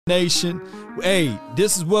Nation. Hey,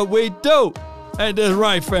 this is what we do. Ain't that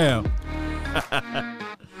right, fam?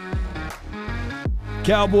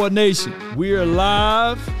 Cowboy Nation, we are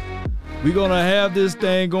live. We're going to have this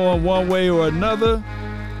thing going one way or another.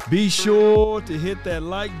 Be sure to hit that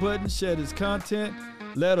like button, share this content.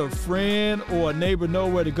 Let a friend or a neighbor know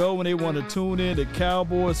where to go when they want to tune in to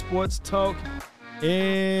Cowboy Sports Talk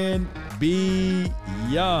and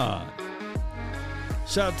beyond.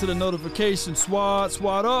 Shout out to the notification squad.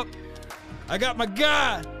 Swat up. I got my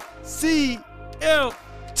guy, CLT,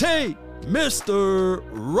 Mr.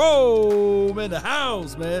 Rome in the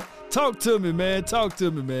house, man. Talk to me, man. Talk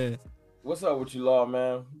to me, man. What's up with you, Law,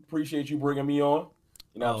 man? Appreciate you bringing me on.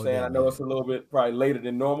 You know what I'm saying? Yeah, I know it's a little bit probably later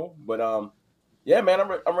than normal, but yeah, man,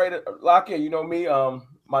 I'm ready to lock in. You know me,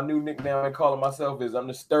 my new nickname I'm calling myself is I'm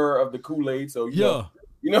the stirrer of the Kool-Aid. So you know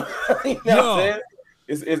what I'm saying?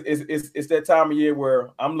 It's that time of year where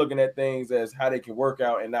I'm looking at things as how they can work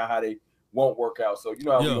out and not how they won't work out. So you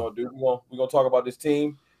know how we're gonna do. We're gonna talk about this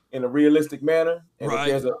team in a realistic manner, and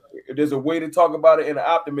if there's a way to talk about it in an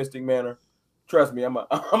optimistic manner, trust me, I'm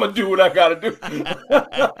gonna do what I gotta do.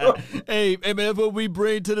 hey man, that's what we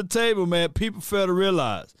bring to the table, man. People fail to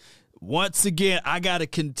realize. Once again, I gotta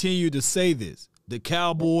continue to say this: the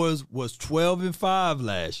Cowboys was 12-5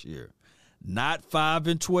 last year, not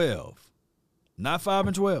 5-12. Not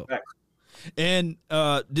 5-12. And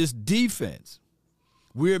this defense,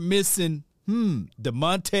 we're missing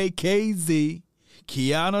DeMonte KZ,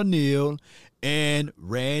 Keanu Neal, and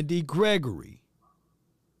Randy Gregory.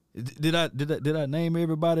 Did I name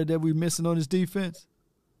everybody that we're missing on this defense?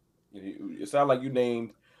 It sounds like you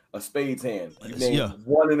named a spades hand. You named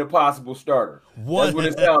one in a possible starter. That's what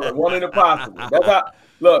it sounds like. One in a possible. That's how.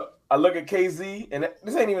 Look. I look at KZ, and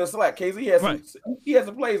this ain't even a slack. KZ had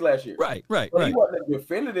some plays last year. Right. But he wasn't a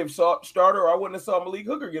definitive starter, or I wouldn't have saw Malik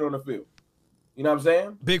Hooker get on the field. You know what I'm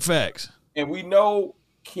saying? Big facts. And we know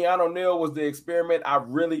Keanu Neal was the experiment. I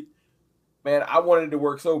wanted it to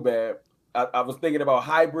work so bad. I was thinking about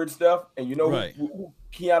hybrid stuff, and you know who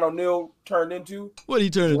Keanu Neal turned into? What did he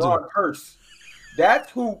turn into? Curse. That's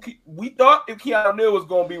who we thought if Keanu Neal was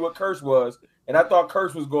going to be what Curse was. And I thought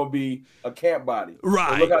Curse was going to be a camp body.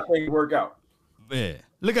 Right. So look how things work out. Man,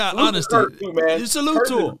 look how honesty. You salute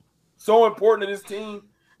to him. So important to this team.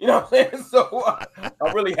 You know what I'm saying? So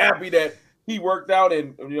I'm really happy that he worked out,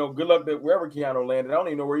 and good luck to wherever Keanu landed. I don't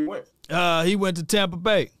even know where he went. He went to Tampa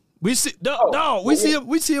Bay. We see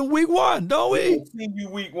we see him week one, don't we? We'll see you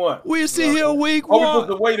week one. We see him week one. We put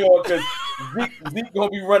the weight on because Zeke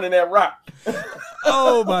gonna be running that rock.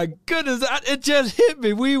 Oh my goodness! It just hit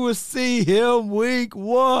me. We will see him week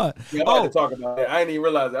one. Yeah, I'm about to talk about that. I didn't even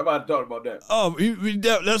realize that. I'm about to talk about that. Oh,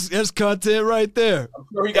 that's content right there. I'm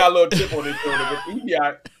sure he got a little chip on his shoulder, but he be all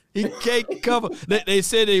right. He can't cover. They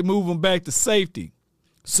said they move him back to safety.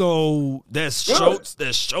 So that's Schultz.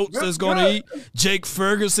 That's Schultz that's going to eat. Jake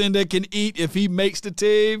Ferguson that can eat if he makes the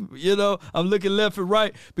team. I'm looking left and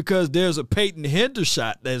right because there's a Peyton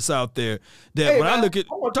Hendershot that's out there. I look at,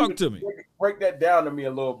 talk to me. Break that down to me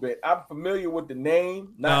a little bit. I'm familiar with the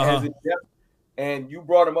name, not as in depth, and you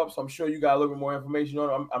brought him up, so I'm sure you got a little bit more information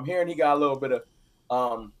on him. I'm hearing he got a little bit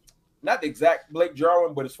of, not the exact Blake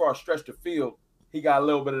Jarwin, but as far as stretch the field, he got a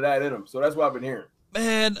little bit of that in him. So that's what I've been hearing.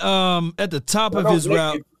 Man, at the top of his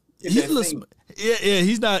route,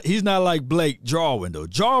 he's not like Blake Jarwin though.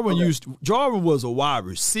 Jarwin was a wide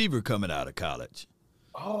receiver coming out of college.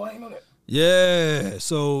 Oh, I didn't know that. Yeah,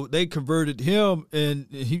 so they converted him, and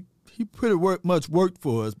he pretty much worked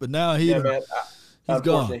for us. But now he's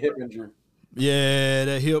gone. Hip injury. Yeah,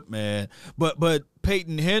 that hip, man. But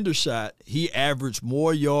Peyton Hendershot, he averaged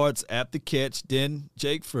more yards after catch than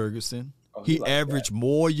Jake Ferguson. He averaged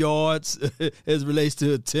more yards as relates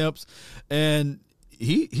to attempts, and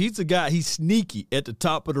he's a guy. He's sneaky at the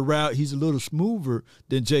top of the route. He's a little smoother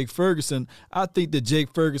than Jake Ferguson. I think that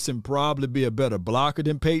Jake Ferguson probably be a better blocker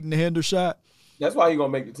than Peyton Hendershot. That's why he's gonna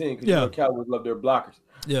make the team because Cowboys love their blockers.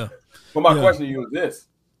 Yeah. But my question to you is this: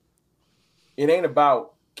 it ain't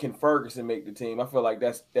about can Ferguson make the team. I feel like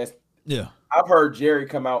that's. I've heard Jerry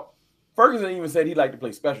come out. Ferguson even said he'd like to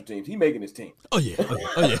play special teams. He's making his team. Oh yeah.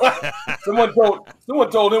 Someone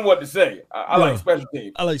told him what to say. I like special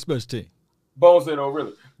teams. I like special teams. Bones said, "Oh,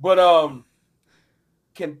 really?" But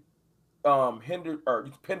can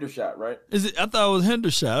Hendershot, right? Is it? I thought it was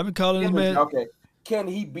Hendershot. I've been calling him man. Okay. Can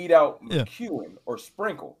he beat out McEwen or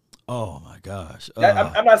Sprinkle? Oh my gosh.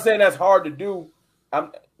 I'm not saying that's hard to do.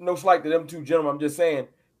 I'm no slight to them two gentlemen. I'm just saying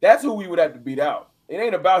that's who we would have to beat out. It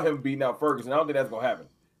ain't about him beating out Ferguson. I don't think that's gonna happen.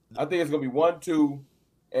 I think it's gonna be 1-2,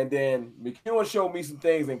 and then McEwen showed me some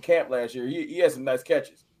things in camp last year. He had some nice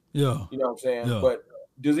catches. Yeah, you know what I'm saying. Yeah. But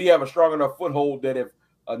does he have a strong enough foothold that if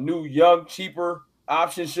a new, young, cheaper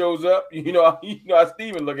option shows up, you know how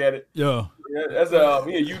Steven look at it. Yeah. That's a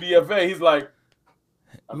UDFA. He's like,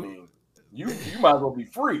 I mean, you might as well be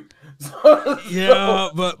free. Yeah,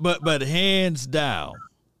 but hands down,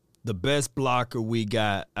 the best blocker we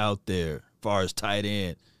got out there, as far as tight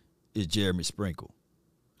end, is Jeremy Sprinkle.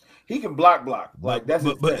 He can block. Like that's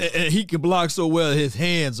but he can block so well. His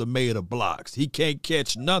hands are made of blocks. He can't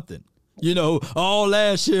catch nothing. You know, all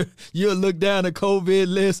last year, you'll look down the COVID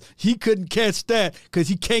list. He couldn't catch that because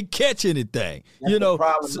he can't catch anything. That's the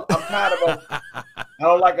problem. I'm tired of us. I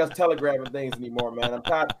don't like us telegraphing things anymore, man. I'm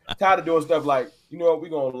tired of doing stuff like, you know what, we're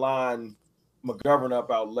going to line McGovern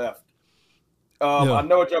up out left. I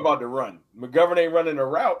know what you're about to run. McGovern ain't running a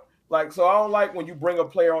route. Like, so I don't like when you bring a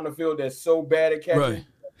player on the field that's so bad at catching. Right.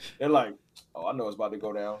 They're like, oh, I know it's about to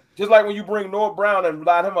go down. Just like when you bring Noah Brown and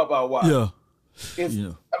line him up out wide. Yeah.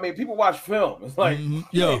 I mean, people watch film. It's like,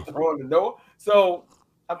 ain't throwing to Noah. So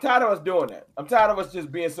I'm tired of us doing that. I'm tired of us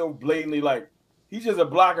just being so blatantly like, he's just a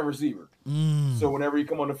blocking receiver. So whenever you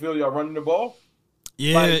come on the field, y'all running the ball.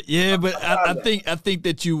 Yeah, but I think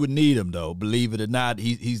that you would need him though. Believe it or not,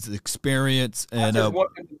 he's experienced, and I just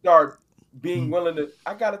want him to start being willing to.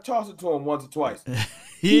 I gotta toss it to him once or twice.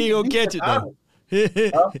 He ain't gonna catch it though.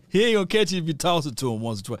 He ain't gonna catch it if you toss it to him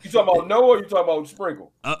once or twice. You talking about Noah or you talking about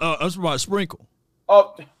Sprinkle? I'm talking about Sprinkle.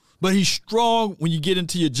 Oh, but he's strong when you get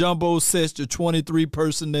into your jumbo sets, your 23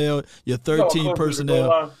 personnel, your 13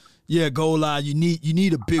 personnel. Yeah, goal line. You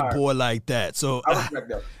need a big boy like that. So I respect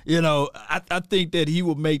that. You know, I think that he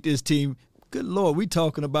will make this team. Good Lord, we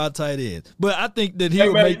talking about tight ends, but I think that he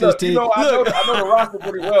will make this team. You know, I know the roster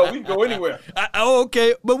pretty well. We can go anywhere.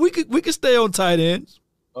 Okay, but we could stay on tight ends.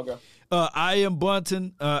 Okay. I am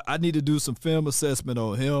Bunton. I need to do some film assessment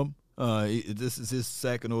on him. This is his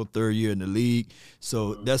second or third year in the league,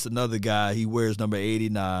 so that's another guy. He wears number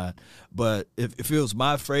 89. But if it was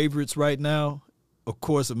my favorites right now, of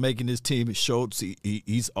course, of making this team is Schultz.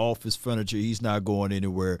 He's off his furniture. He's not going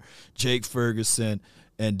anywhere. Jake Ferguson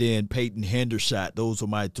and then Peyton Hendershot. Those are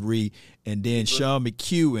my three. And then Sean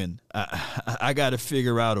McEwen. I got to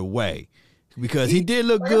figure out a way because he did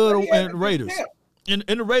look good in the Raiders. In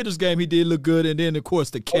the Raiders game, he did look good, and then, of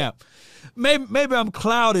course, the camp. Maybe I'm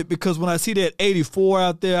clouded because when I see that 84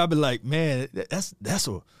 out there, I'll be like, man,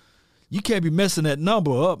 you can't be messing that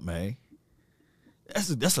number up, man.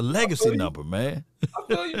 That's a legacy number, man. I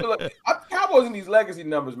feel you. Look, Cowboys in these legacy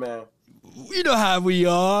numbers, man. You know how we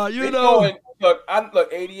are. You know.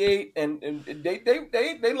 Look, 88, and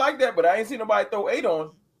they like that, but I ain't seen nobody throw 8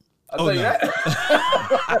 on. I'll tell you that.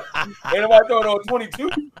 Ain't nobody throwing on 22.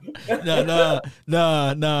 No.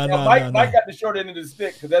 Mike got the short end of the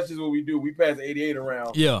stick because that's just what we do. We pass 88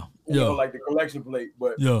 around. Yeah. Like the collection plate.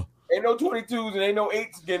 But ain't no 22s and ain't no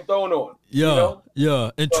 8s getting thrown on. Yeah. You know?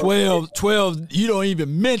 Yeah. And 12, you don't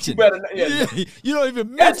even mention. You don't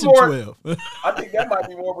even mention 12. I think that might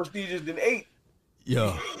be more prestigious than 8.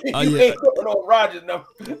 Yeah. You ain't throwing on Rodgers number.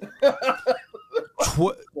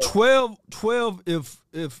 12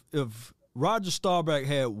 if Roger Staubach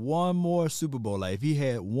had one more Super Bowl, like if he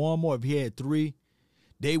had 3,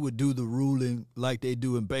 they would do the ruling like they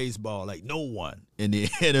do in baseball. Like no one in the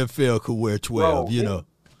NFL could wear 12, Bro, you know.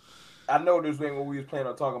 I know this ain't what we was planning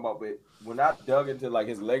on talking about, but when I dug into like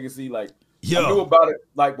his legacy, like I knew about it,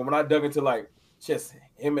 like but when I dug into like just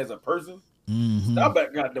him as a person,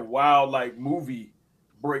 Staubach got the wild like movie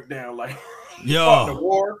breakdown, like the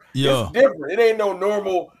war. It's different. It ain't no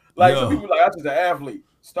normal like some people like I'm just an athlete.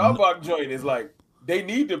 Staubach joint is like they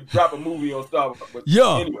need to drop a movie on Staubach. But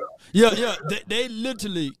anyway. They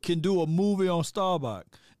literally can do a movie on Staubach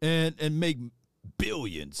and make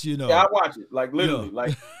billions, you know. Yeah, I watch it. Like literally.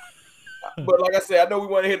 Like but like I said, I know we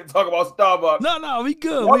want to hear to talk about Staubach. No, we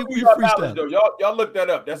good. We freestyle. Y'all look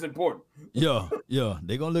that up. That's important. Yeah.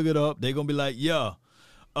 They're gonna look it up. They're gonna be like,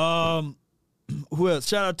 who else?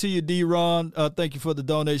 Shout out to you, D-Ron. Thank you for the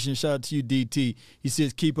donation. Shout out to you, DT. He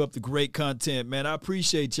says, keep up the great content, man. I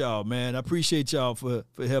appreciate y'all, man. I appreciate y'all for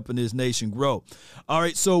helping this nation grow. All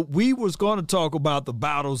right, so we was going to talk about the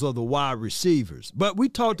battles of the wide receivers, but we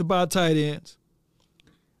talked about tight ends.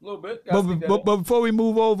 A little bit. But before we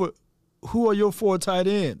move over, who are your 4 tight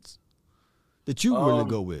ends that you really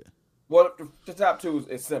go with? Well, the top 2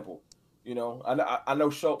 is simple. You know, I know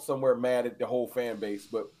Schultz somewhere mad at the whole fan base,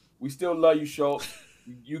 but we still love you, Schultz.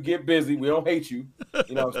 You get busy. We don't hate you.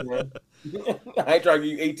 You know what I'm saying? I ain't trying to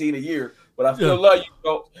give you 18 a year, but I still love you,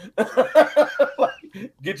 Schultz. Like,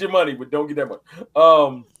 get your money, but don't get that much.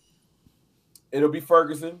 It'll be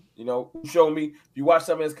Ferguson. You know, show me. If you watch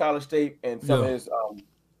some of his college tape and some of his,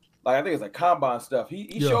 like I think it's like combine stuff.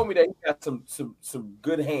 He showed me that he got some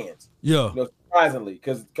good hands. Yeah. You know, surprisingly,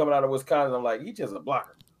 because coming out of Wisconsin, I'm like, he's just a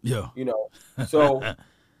blocker. Yeah. You know, so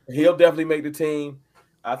he'll definitely make the team.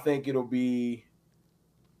 I do think it'll be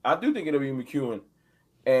McEwen,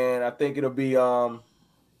 and I think it'll be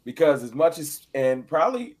because as much as and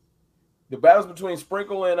probably the battles between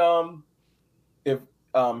Sprinkle and if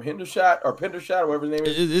Hendershot or Pendershot, whatever his name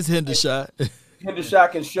is, It's Hendershot.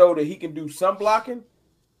 Hendershot can show that he can do some blocking.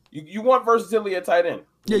 You want versatility at tight end.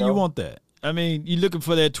 You want that. I mean, you're looking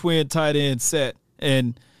for that twin tight end set,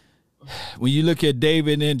 and when you look at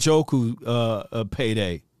David Njoku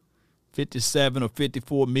payday, 57 or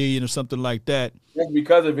 54 million or something like that. That's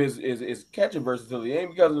because of his catching versatility. It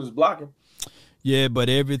ain't because of his blocking. Yeah, but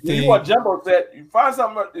everything. If you want jumbo set, you find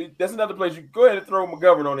something. That's another place you go ahead and throw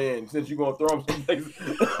McGovern on the end since you're gonna throw him someplace.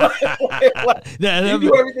 You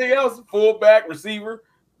do everything else, fullback, receiver.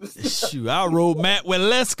 Shoot, I rolled Matt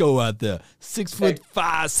Walesko out there, 6'5",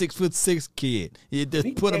 6'6" kid. You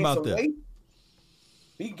just put him out there.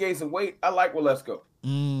 He can gain some weight. I like Walesko.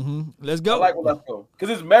 Mm-hmm. Let's go. I like Walesko because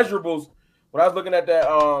his measurables. When I was looking at that,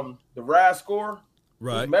 the RAS score,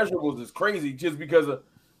 right? His measurables is crazy just because of.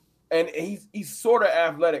 And he's sort of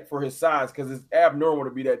athletic for his size because it's abnormal to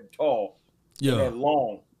be that tall and that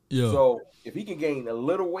long. Yeah. So if he can gain a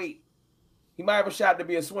little weight, he might have a shot to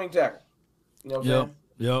be a swing tackle. You know what I'm saying?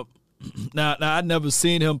 Yep. Now I never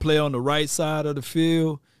seen him play on the right side of the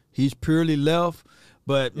field. He's purely left.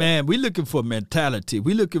 But, man, we're looking for mentality.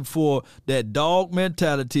 We're looking for that dog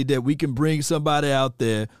mentality that we can bring somebody out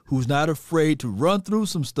there who's not afraid to run through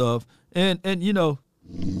some stuff and you know,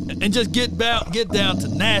 and just get down to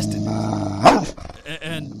nastiness.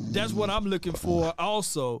 And that's what I'm looking for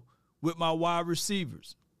also with my wide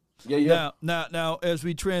receivers. Yeah. Now, as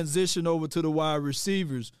we transition over to the wide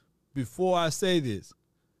receivers, before I say this,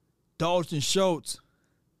 Dalton Schultz,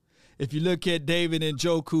 if you look at David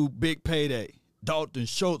Njoku, big payday. Dalton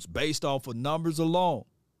Schultz, based off of numbers alone,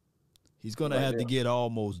 he's going to have to get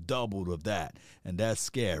almost doubled of that, and that's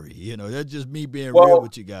scary. You know, that's just me being real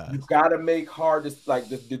with you guys. You got to make hard – like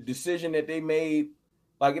the decision that they made,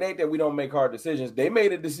 like it ain't that we don't make hard decisions. They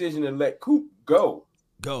made a decision to let Coop go.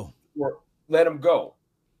 Or let him go.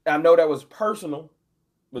 I know that was personal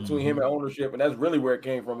between him and ownership, and that's really where it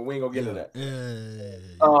came from, and we ain't going to get into that.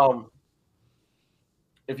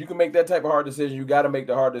 If you can make that type of hard decision, you got to make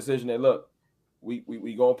the hard decision that, look,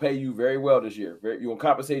 we gonna pay you very well this year. We're gonna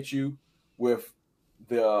compensate you with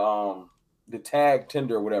the tag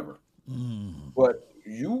tender or whatever. But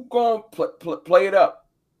you gonna play it up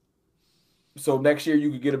so next year you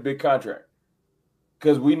could get a big contract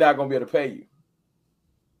because we're not gonna be able to pay you.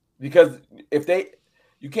 Because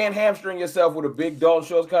you can't hamstring yourself with a big Dalton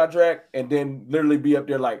Schultz contract and then literally be up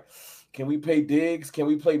there like, can we pay Diggs? Can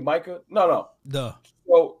we play Micah? No. Duh.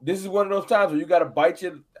 So this is one of those times where you got to bite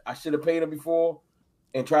your. I should have paid him before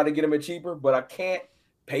and try to get him a cheaper, but I can't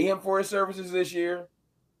pay him for his services this year.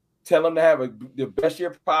 Tell him to have the best year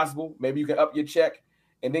possible. Maybe you can up your check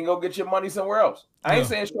and then go get your money somewhere else. I ain't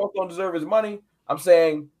saying Schultz don't deserve his money. I'm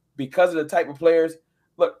saying because of the type of players.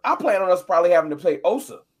 Look, I plan on us probably having to play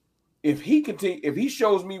Osa. If he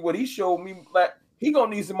shows me what he showed me, like, he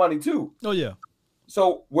gonna need some money too. Oh yeah.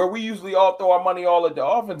 So where we usually all throw our money all at the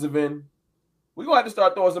offensive end, we're gonna have to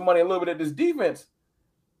start throwing some money a little bit at this defense.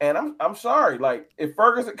 And I'm sorry, like if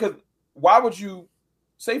Ferguson, because why would you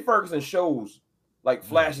say Ferguson shows like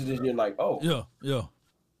flashes this year, like yeah,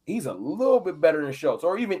 he's a little bit better than Schultz,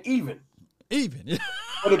 or even. Yeah.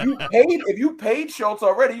 But if you paid Schultz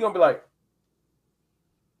already, you're gonna be like,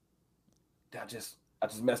 I just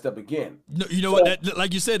messed up again. No, you know what?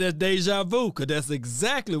 Like you said, that's deja vu, because that's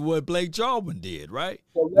exactly what Blake Jarwin did, right?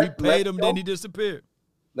 So we paid him, then he disappeared.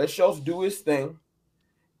 Let Schultz do his thing,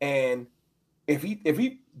 and if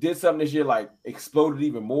he did something this year like exploded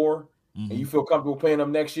even more, and you feel comfortable paying him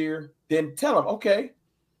next year, then tell him, okay,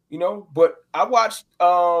 you know. But I watched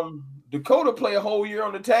Dakota play a whole year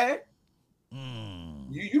on the tag.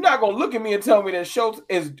 You're not gonna look at me and tell me that Schultz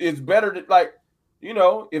is better than, like, you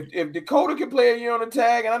know, if Dakota can play a year on the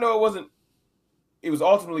tag, and I know it was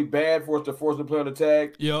ultimately bad for us to force him to play on the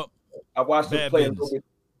tag. Yep. I watched him play a little bit.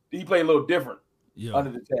 He played a little different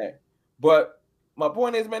under the tag. But my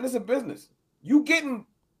point is, man, this is a business. You getting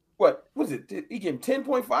what was it? He getting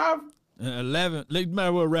 10.5? 11. Let's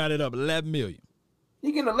might well round it up. 11 million.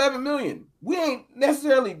 You getting 11 million. We ain't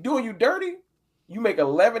necessarily doing you dirty. You make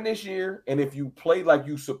 11 this year, and if you play like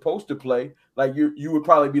you supposed to play, like you would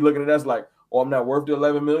probably be looking at us like, oh, I'm not worth the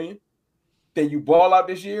 11 million. Then you ball out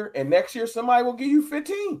this year, and next year somebody will give you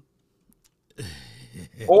 15.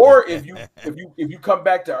 Or if you come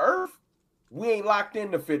back to earth, we ain't locked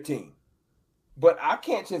into 15. But I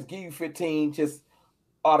can't just give you 15 just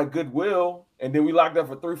out of goodwill, and then we locked up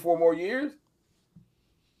for 3-4 more years.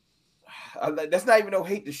 That's not even no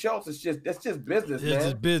hate to Schultz. That's just business, man. It's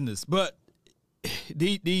just business. But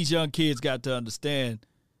these young kids got to understand,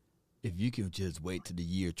 if you can just wait to the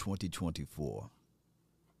year 2024,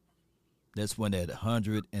 that's when that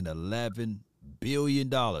 $111 billion,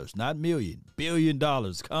 not million, $1 billion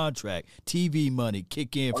contract, TV money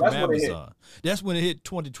kick in from Amazon. That's when it hit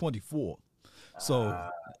 2024. So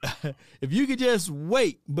if you could just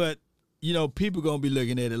wait, but you know, people gonna be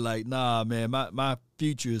looking at it like, nah, man, my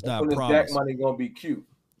future is not promised. Dak money gonna be cute.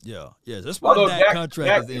 Yeah, that's why that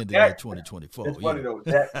contract is ending in 2024. It's funny though.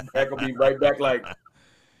 Dak gonna be right back like,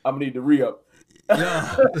 I'm gonna need to re-up.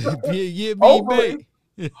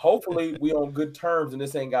 Hopefully we on good terms and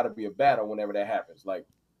this ain't got to be a battle whenever that happens. Like,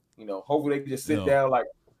 you know, hopefully they can just sit down. Like,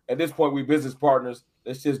 at this point we business partners.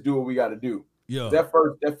 Let's just do what we got to do. Yeah. That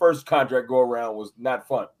first contract go around was not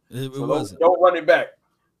fun. It wasn't. Don't run it back.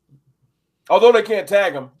 Although they can't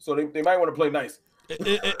tag him, so they might want to play nice.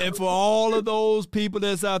 And for all of those people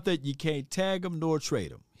that's out there, you can't tag him nor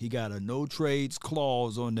trade him. He got a no trades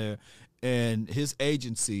clause on there, and his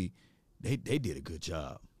agency, they did a good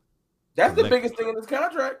job. That's the biggest thing in this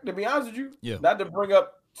contract, to be honest with you. Yeah. Not to bring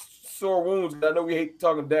up sore wounds, because I know we hate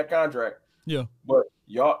talking that contract. Yeah. But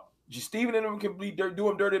y'all, Steven and them can do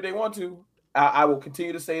him dirty if they want to. I will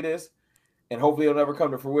continue to say this, and hopefully it'll never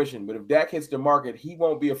come to fruition. But if Dak hits the market, he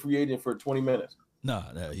won't be a free agent for 20 minutes. No,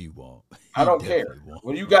 he won't. I don't care.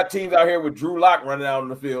 When you got teams out here with Drew Lock running out on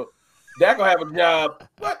the field, Dak will have a job.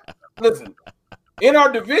 What? Listen, in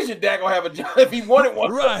our division, Dak will have a job if he wanted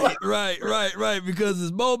one. Right. Because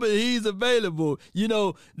the moment he's available, you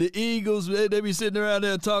know, the Eagles, they be sitting around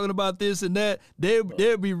there talking about this and that.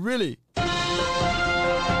 They'll be really –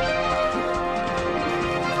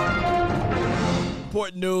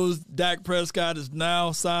 important news, Dak Prescott is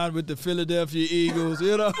now signed with the Philadelphia Eagles,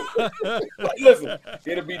 you know. Listen,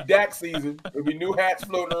 it'll be Dak season. There'll be new hats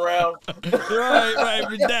floating around. Right.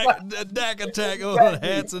 Dak attack,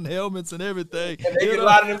 hats and helmets and everything. And they get a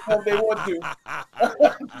lot of them if they want to.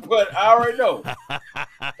 But I already know.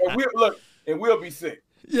 And we'll be sick.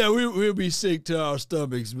 Yeah, we'll be sick to our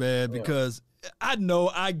stomachs, man, because I know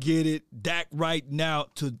I get it. Dak right now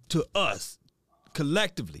to us.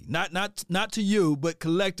 Collectively, not to you, but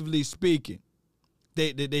collectively speaking,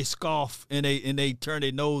 they scoff and they turn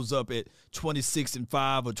their nose up at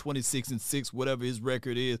 26-5 or 26-6, whatever his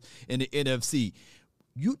record is in the NFC.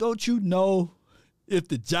 Don't you know if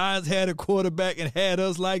the Giants had a quarterback and had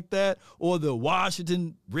us like that, or the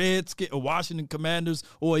Washington Redskins or Washington Commanders,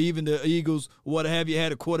 or even the Eagles, what have you,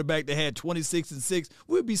 had a quarterback that had 26-6,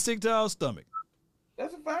 we'd be sick to our stomach.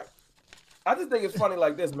 That's a fact. I just think it's funny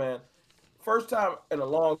like this, man. First time in a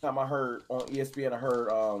long time I heard on ESPN, I heard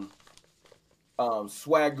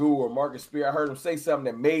Swagoo or Marcus Spear. I heard him say something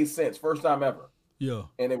that made sense. First time ever. Yeah.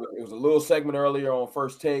 And it was a little segment earlier on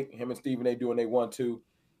First Take. Him and Stephen A. doing they 1-2.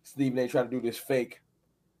 Stephen A. trying to do this fake.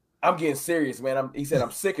 I'm getting serious, man. He said, I'm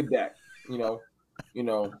sick of that. You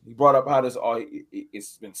know, he brought up how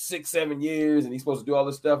it's been 6-7 years and he's supposed to do all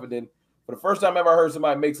this stuff. And then for the first time ever I heard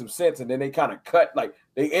somebody make some sense, and then they kind of cut, like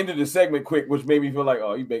they ended the segment quick, which made me feel like,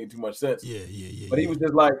 oh, he's making too much sense. Yeah. But he was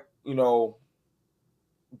just like, you know,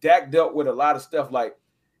 Dak dealt with a lot of stuff, like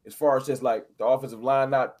as far as just like the offensive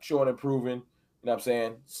line not showing improving, you know what I'm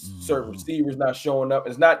saying? Certain receivers not showing up.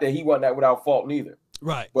 It's not that he wasn't that without fault neither.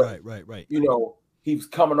 Right. You know, he was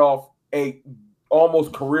coming off a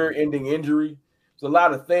almost career-ending injury. There's a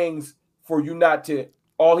lot of things for you not to.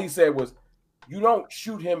 All he said was, you don't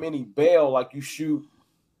shoot him any bail like you shoot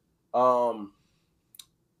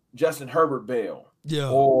Justin Herbert bail,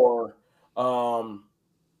 or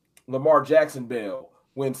Lamar Jackson bail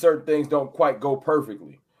when certain things don't quite go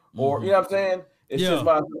perfectly, or you know what I'm saying? It's just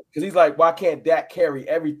because he's like, why can't Dak carry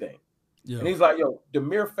everything? Yeah. And he's like, yo, the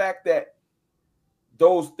mere fact that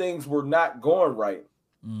those things were not going right,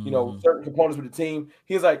 you know, certain components of the team.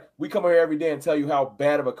 He's like, we come here every day and tell you how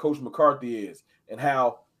bad of a coach McCarthy is, and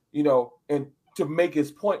how, you know, and to make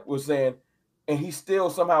his point was saying, and he still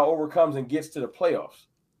somehow overcomes and gets to the playoffs.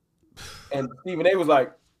 And Stephen A. was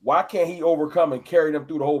like, why can't he overcome and carry them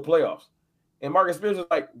through the whole playoffs? And Marcus Spears was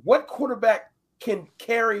like, what quarterback can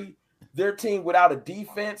carry their team without a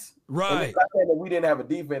defense? Right. And he's not saying that we didn't have a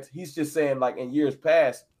defense. He's just saying, like, in years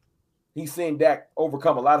past, he's seen Dak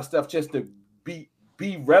overcome a lot of stuff just to be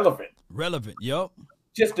relevant.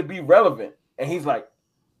 Just to be relevant. And he's like,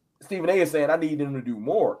 Stephen A. is saying, I need him to do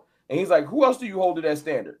more. And he's like, who else do you hold to that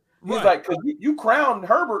standard? He's like, because you crowned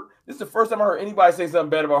Herbert. This is the first time I heard anybody say something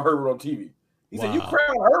bad about Herbert on TV. He said, you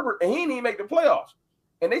crowned Herbert, and he didn't even make the playoffs.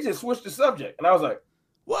 And they just switched the subject. And I was like,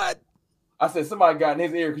 what? I said, somebody got in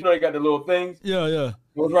his ear, because you know they got the little things. Yeah.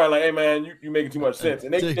 He was right, like, hey, man, you making too much sense.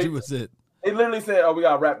 And they was it. They literally said, "Oh, we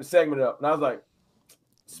gotta wrap the segment up," and I was like,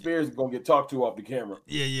 "Spears is gonna get talked to off the camera."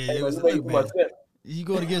 Yeah. Hey, It was man, look, man. You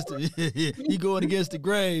going against the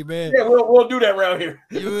grain, man. Yeah, we'll do that around here.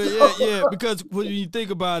 Yeah. Because when you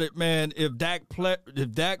think about it, man, if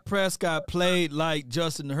Dak Prescott played like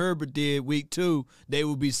Justin Herbert did week 2, they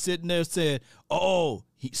would be sitting there saying, "Oh,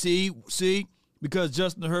 see," because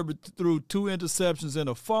Justin Herbert threw 2 interceptions and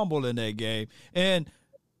a fumble in that game, and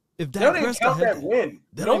if Dak Prescott count that win,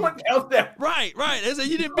 no one counts that. Right. They said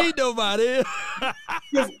you didn't beat nobody.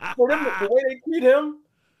 For them, the way they treat him.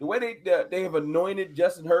 The way they have anointed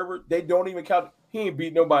Justin Herbert, they don't even count. He ain't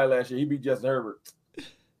beat nobody last year. He beat Justin Herbert.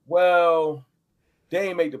 Well, they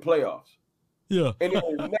ain't make the playoffs. Yeah. And in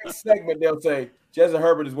the next segment, they'll say Justin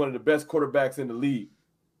Herbert is one of the best quarterbacks in the league.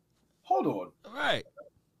 Hold on. Right.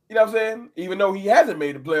 You know what I'm saying? Even though he hasn't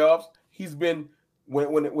made the playoffs, he's been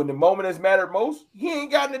when the moment has mattered most, he ain't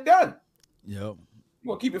gotten it done. Yep. You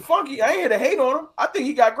want to keep it funky? I ain't here to hate on him. I think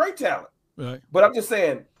he got great talent. Right. But I'm just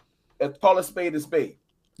saying, call a spade a spade.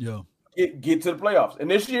 Yeah. Get to the playoffs. And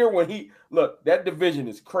this year, that division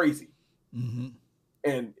is crazy. Mm-hmm.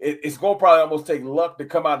 And it's going to probably almost take luck to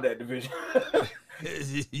come out of that division.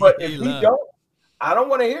 But if he don't, I don't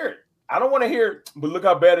want to hear it. But look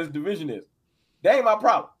how bad his division is. That ain't my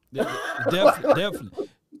problem. Definitely.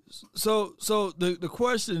 So the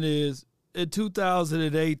question is, in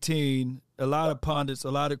 2018, a lot of pundits,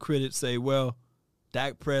 a lot of critics say, well,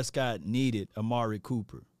 Dak Prescott needed Amari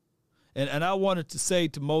Cooper. And I wanted to say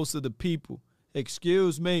to most of the people,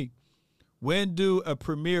 excuse me, when do a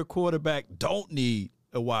premier quarterback don't need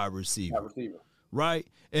a wide receiver? Right?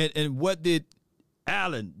 And what did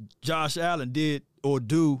Josh Allen did or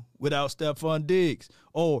do without Stephon Diggs?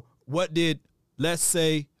 Or what did, let's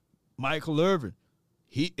say, Michael Irvin?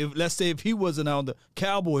 Let's say if he wasn't on the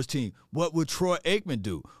Cowboys team, what would Troy Aikman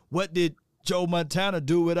do? What did Joe Montana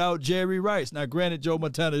do without Jerry Rice? Now, granted, Joe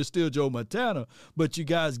Montana is still Joe Montana, but you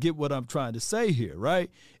guys get what I'm trying to say here, right?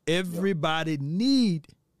 Everybody need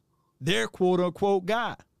their quote-unquote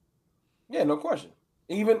guy. Yeah, no question.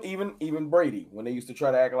 Even Brady, when they used to try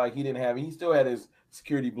to act like he didn't have it, he still had his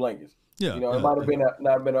security blankets. Yeah, it might have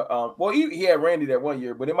been a he had Randy that one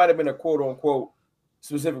year, but it might have been a quote-unquote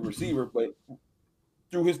specific receiver, but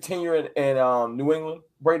through his tenure in New England,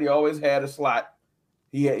 Brady always had a slot.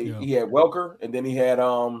 He had Welker, and then he had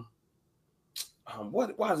what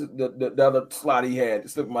was it the other slot he had? It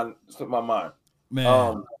slipped my mind.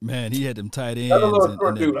 Man, he had them tight ends. Another little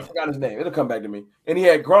short dude, I forgot his name. It'll come back to me. And he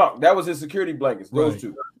had Gronk. That was his security blankets. Those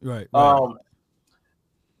two. Right.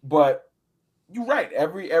 But you're right.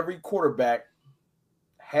 Every quarterback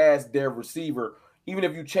has their receiver. Even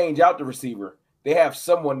if you change out the receiver, they have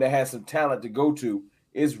someone that has some talent to go to.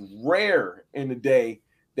 It's rare in the day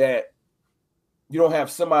that you don't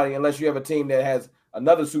have somebody unless you have a team that has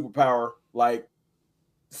another superpower like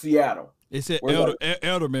Seattle. They said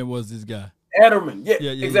Edelman was this guy. Edelman,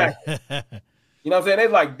 yeah, exactly. You know what I'm saying? They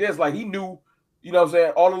like this, like he knew, you know what I'm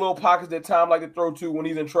saying, all the little pockets that Tom like to throw to when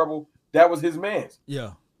he's in trouble, that was his man's.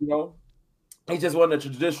 Yeah. You know? He just wasn't a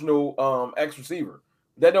traditional X receiver.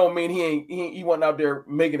 That don't mean he wasn't out there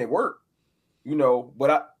making it work. You know,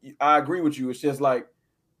 but I agree with you. It's just like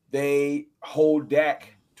they hold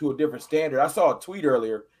Dak to a different standard. I saw a tweet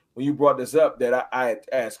earlier when you brought this up that I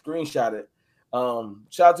had screenshotted.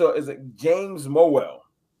 Shout out to, is it James Mowell?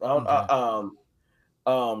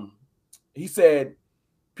 He said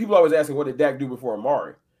people always asking what did Dak do before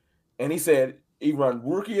Amari, and he said he run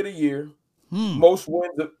rookie of the year, most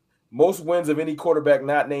wins of any quarterback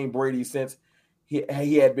not named Brady since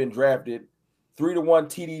he had been drafted, 3-to-1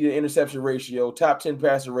 TD to interception ratio, top 10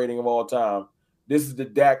 passer rating of all time. This is the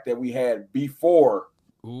Dak that we had before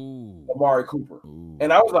Amari Cooper.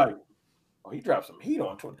 And I was like, oh, he dropped some heat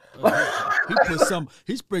on Twitter.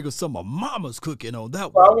 He sprinkled some of Mama's cooking on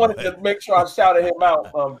that one. I wanted to make sure I shouted him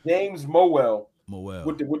out. James Mowell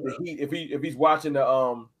with the heat. If he's watching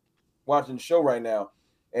the show right now,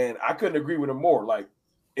 and I couldn't agree with him more. Like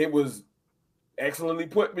it was excellently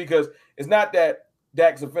put because it's not that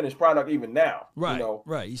Dak's a finished product even now. Right. You know?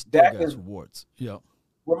 Right. He still got his warts. Yeah.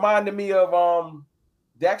 Reminded me of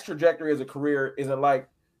Dak's trajectory as a career isn't like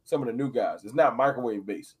some of the new guys. It's not microwave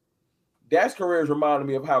based. Dak's career has reminded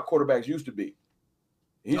me of how quarterbacks used to be.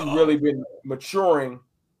 He's really been maturing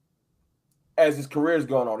as his career's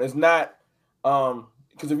gone on. It's not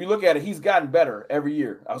because if you look at it, he's gotten better every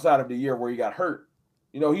year outside of the year where he got hurt.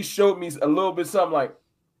 You know, he showed me a little bit something like,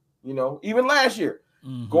 you know, even last year,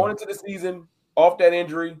 going into the season off that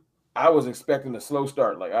injury, I was expecting a slow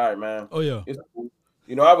start. Like, all right, man. Oh, yeah.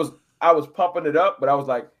 You know, I was pumping it up, but I was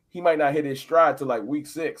like, he might not hit his stride till like week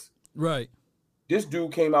 6. Right. This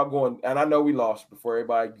dude came out going, and I know we lost before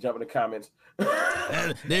everybody jump in the comments.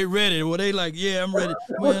 They ready. Well, they like, yeah, I'm ready.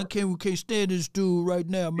 Man, we can't stand this dude right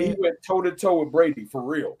now, man. He went toe-to-toe with Brady, for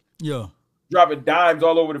real. Yeah. Dropping dimes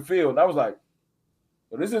all over the field. And I was like,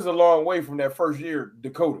 well, this is a long way from that first year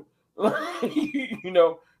Dakota. You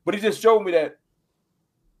know, but he just showed me that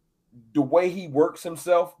the way he works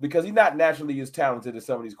himself, because he's not naturally as talented as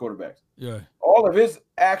some of these quarterbacks. Yeah. All of his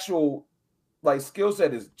actual skill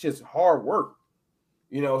set is just hard work.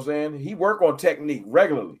 You know what I'm saying? He work on technique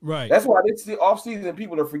regularly. Right. That's why this offseason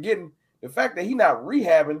people are forgetting the fact that he's not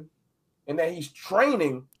rehabbing and that he's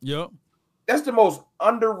training. Yep. That's the most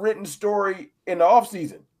underwritten story in the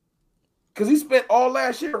offseason. Because he spent all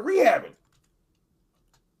last year rehabbing.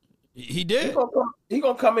 He did. He's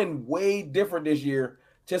going to come in way different this year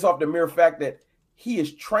just off the mere fact that he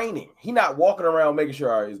is training. He's not walking around making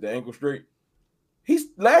sure, all right, is the ankle straight?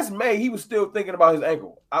 Last May, he was still thinking about his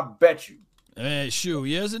ankle. I bet you. Sure,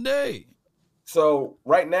 yes, indeed. So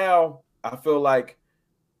right now, I feel like,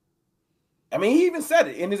 I mean, he even said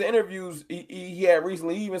it in his interviews he had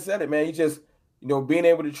recently. He even said it, man. He just, being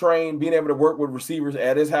able to train, being able to work with receivers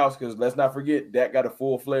at his house, because let's not forget, Dak got a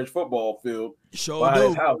full-fledged football field behind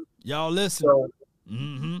his house. Y'all listen. So,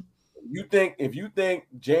 if you think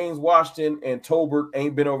James Washington and Tolbert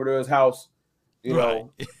ain't been over to his house,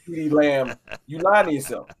 CeeDee Lamb, you lying to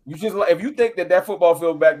yourself. If you think that football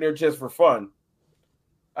field back there just for fun,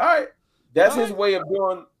 all right, that's his way of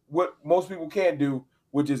doing what most people can't do,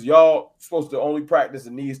 which is y'all supposed to only practice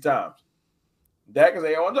in these times. Dak can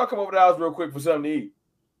say, "I want y'all come over to the house real quick for something to eat."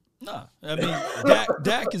 Nah, I mean,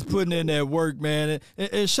 Dak is putting in that work, man.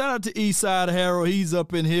 And shout out to Eastside Harold. He's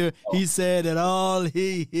up in here. He said that all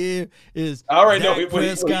he hear is Dak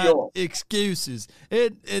Prescott excuses.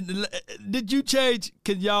 And did you change?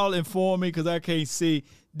 Can y'all inform me? Because I can't see.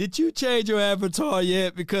 Did you change your avatar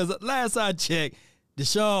yet? Because last I checked,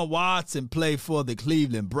 Deshaun Watson played for the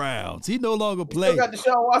Cleveland Browns. He no longer plays. Got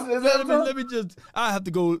Deshaun Watson as let me just. I have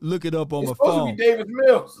to go look it up on my phone. Supposed to be Davis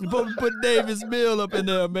Mills. You're supposed to put Davis Mills up in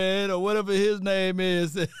there, man, or whatever his name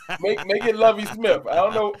is. make it Lovie Smith. I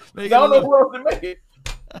don't know. I don't know who else to make it.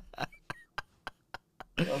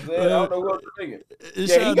 I don't know who else to make it.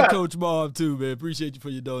 Shout out to Coach Marv too, man. Appreciate you for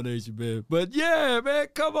your donation, man. But yeah, man,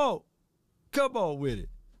 come on with it.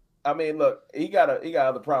 I mean, look, he got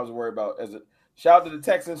other problems to worry about. Shout out to the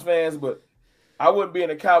Texans fans, but I wouldn't be in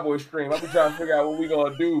a Cowboys stream. I'll be trying to figure out what we're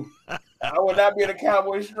going to do. I would not be in a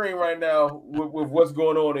Cowboys stream right now with what's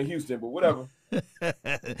going on in Houston, but whatever.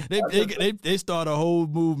 they start a whole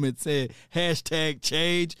movement saying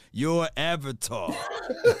 #change your avatar.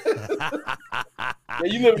 Yeah,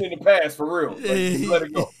 you living in the past for real. Let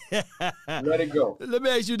it go. Let it go. Let me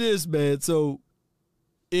ask you this, man. So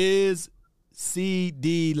is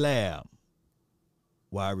CeeDee Lamb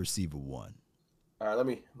wide receiver 1? All right, let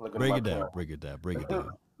me look at Break it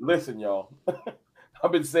down. Listen, y'all.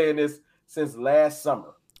 I've been saying this since last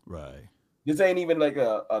summer. Right. This ain't even like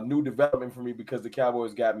a new development for me because the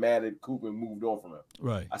Cowboys got mad at Coop and moved on from him.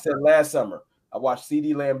 Right. I said last summer. I watched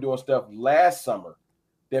CeeDee Lamb doing stuff last summer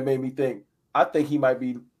that made me think, I think he might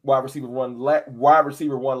be wide receiver one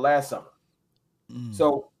last summer.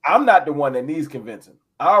 So I'm not the one that needs convincing.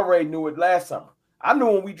 I already knew it last summer. I knew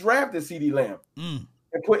when we drafted CeeDee Lamb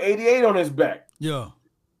and put 88 on his back. Yeah.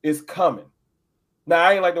 It's coming. Now,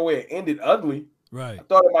 I ain't like the way it ended ugly. Right. I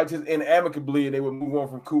thought it might just end amicably and they would move on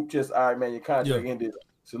from Coop. Just, all right, man, your contract ended.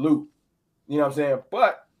 Salute. You know what I'm saying?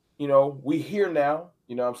 But, we here now.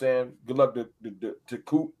 You know what I'm saying? Good luck to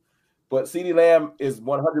Coop. But CeeDee Lamb is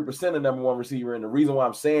 100% the number one receiver. And the reason why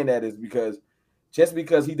I'm saying that is because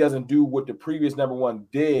he doesn't do what the previous number one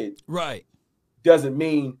did, right, doesn't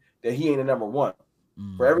mean that he ain't a number one.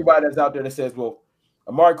 For everybody that's out there that says, well,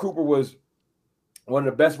 Amari Cooper was one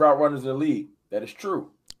of the best route runners in the league. That is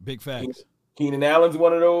true. Big facts. Keenan Allen's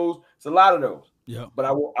one of those. It's a lot of those. Yeah. But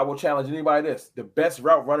I will challenge anybody this. The best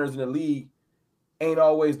route runners in the league ain't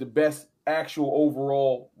always the best actual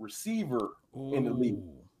overall receiver in the league.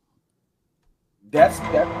 That's the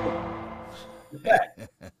fact. You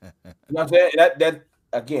know what I'm saying? That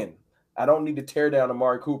again, I don't need to tear down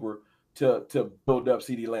Amari Cooper to build up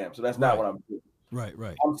CeeDee Lamb. So that's not what I'm doing. Right.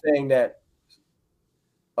 I'm saying that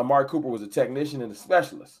Amari Cooper was a technician and a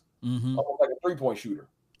specialist, almost like a three-point shooter.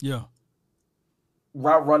 Yeah.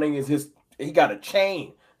 Route running is he got a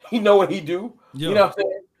chain. He know what he do. Yeah. You know what I'm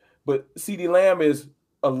saying? But CeeDee Lamb is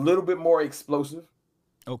a little bit more explosive.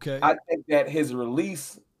 Okay. I think that his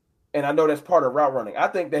release, and I know that's part of route running, I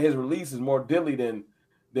think that his release is more diddly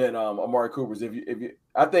than Amari Cooper's.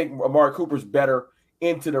 I think Amari Cooper's better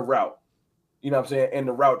into the route. you know what I'm saying, and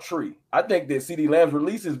the route tree. I think that CeeDee Lamb's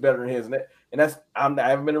release is better than his, and that's I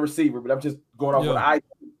haven't been a receiver, but I'm just going off what I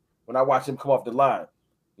do when I watch him come off the line.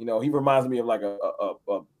 You know, he reminds me of like a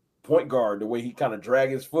point guard, the way he kind of drag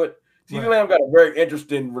his foot. CeeDee Lamb got a very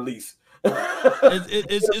interesting release.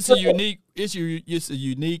 It's a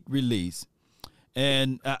unique release,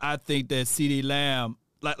 and I think that CeeDee Lamb,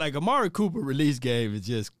 like Amari Cooper release game is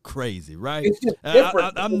just crazy, right? It's just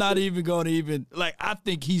different. I'm not even going to like. I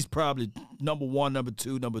think he's probably number 1, number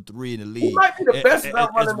 2, number 3 in the league. He might be the best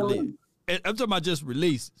route runner in the league. I'm talking about just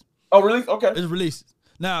releases. Oh, release? Okay. It's releases.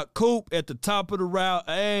 Now, Coop at the top of the route,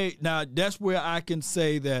 now that's where I can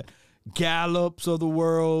say that Gallups of the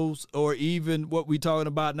world, or even what we're talking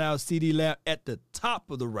about now, CeeDee Lamb at the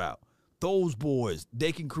top of the route. Those boys,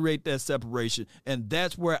 they can create that separation, and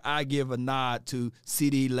that's where I give a nod to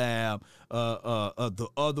CeeDee Lamb, the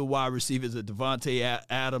other wide receivers, the Devontae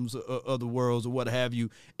Adams of the world, or what have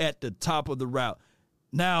you, at the top of the route.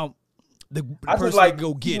 Now, the person like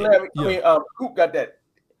go get it. I mean, Coop got that.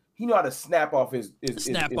 He know how to snap off his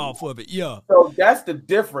off of it. Yeah. So that's the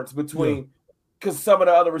difference between, because some of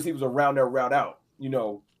the other receivers are round their route out, you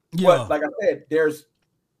know. Yeah. But like I said, there's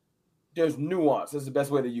nuance. That's the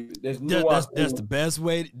best way to use it. There's nuance. That's the best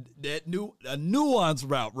way. A nuance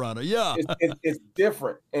route runner. Yeah. It's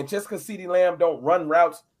different. And just because CeeDee Lamb don't run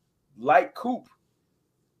routes like Coop,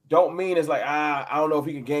 don't mean it's like, I don't know if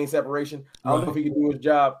he can gain separation. I don't know if he can do his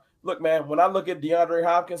job. Look, man, when I look at DeAndre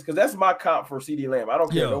Hopkins, because that's my comp for CeeDee Lamb. I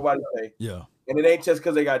don't care nobody say. Yeah. And it ain't just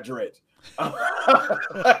because they got dreads.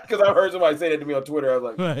 Because I've heard somebody say that to me on Twitter. I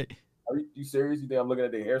was like, are you serious? You think I'm looking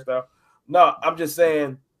at their hairstyle? No, I'm just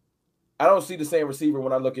saying I don't see the same receiver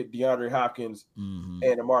when I look at DeAndre Hopkins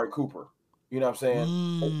and Amari Cooper. You know what I'm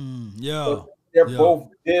saying? So they're both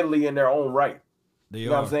deadly in their own right. You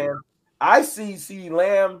know what I'm saying? I see CeeDee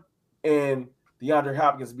Lamb and DeAndre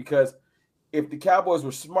Hopkins because if the Cowboys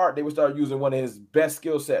were smart, they would start using one of his best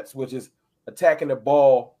skill sets, which is attacking the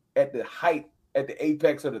ball at the height, at the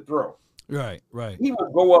apex of the throw. Right. He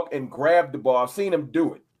would go up and grab the ball. I've seen him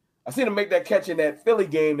do it. I've seen him make that catch in that Philly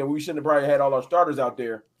game that we shouldn't have probably had all our starters out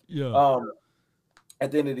there. Yeah.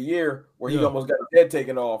 At the end of the year, where he almost got his head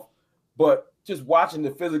taken off. But just watching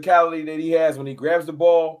the physicality that he has when he grabs the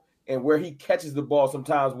ball and where he catches the ball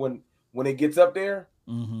sometimes when it gets up there,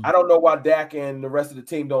 I don't know why Dak and the rest of the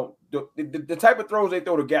team don't do the type of throws they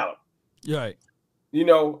throw to Gallup. Right. You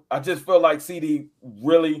know, I just feel like CD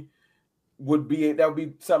really would be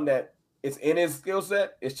something that it's in his skill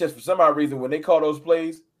set. It's just for some odd reason when they call those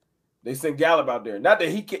plays, they send Gallup out there. Not that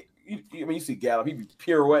he can. You see Gallup, he be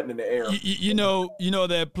pirouetting in the air. You know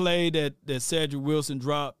that play that Cedric Wilson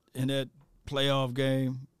dropped in that playoff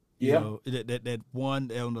game. You know, that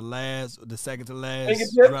one on the second to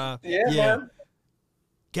last drive. Yeah. Man.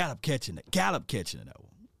 Gallup catching that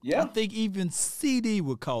one. Yeah. I think even CD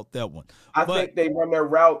would caught that one. I think they run their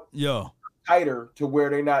route Yeah. tighter to where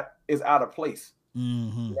they're not is out of place.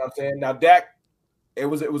 Mm-hmm. You know what I'm saying? Now Dak, it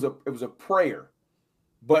was a prayer,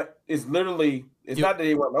 but it's literally not that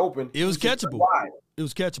he wasn't open. It was catchable. It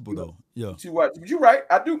was catchable though. Yeah. Too wide. But you're right.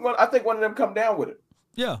 I think one of them come down with it.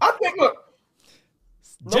 Yeah. I think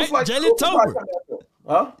Jalen Tolbert.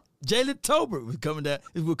 Huh? Jalen Tolbert was coming down.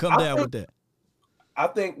 It will come down with that. I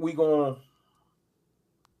think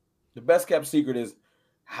the best kept secret is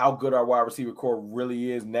how good our wide receiver core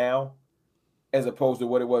really is now, as opposed to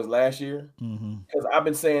what it was last year. Because I've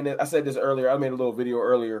been saying that. I said this earlier. I made a little video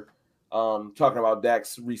earlier talking about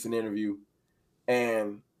Dak's recent interview,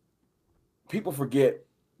 and people forget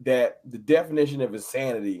that the definition of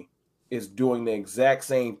insanity is doing the exact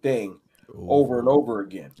same thing over and over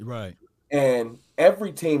again. Right. And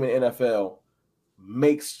every team in NFL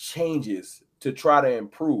makes changes to try to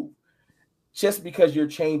improve. Just because your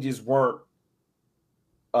changes weren't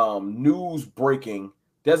news breaking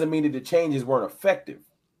doesn't mean that the changes weren't effective.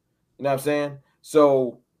 You know what I'm saying?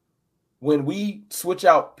 So when we switch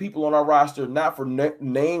out people on our roster, not for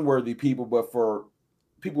name-worthy people, but for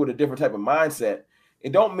people with a different type of mindset,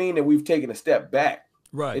 it don't mean that we've taken a step back.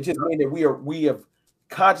 Right. It just means that we have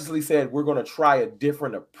consciously said we're going to try a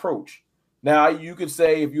different approach. Now, you could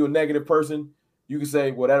say if you're a negative person, you could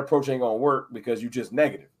say, well, that approach ain't going to work because you're just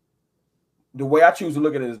negative. The way I choose to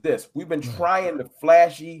look at it is this. We've been trying the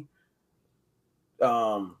flashy, I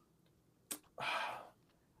don't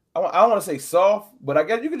want to say soft, but I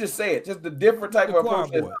guess you could just say it. Just the different type of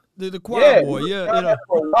approach. The choir boy, yeah.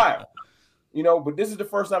 For a while. You know, but this is the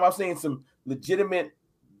first time I've seen some legitimate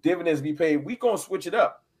dividends be paid. We're going to switch it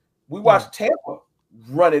up. We watched Tampa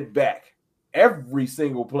run it back, every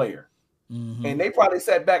single player. And they probably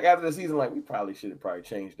sat back after the season like, we probably should have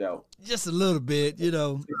changed out just a little bit,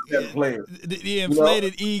 the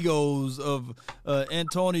inflated egos of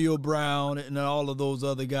Antonio Brown and all of those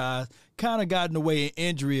other guys kind of got in the way of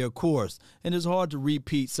injury, of course. And it's hard to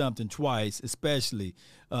repeat something twice, especially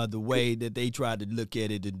the way that they tried to look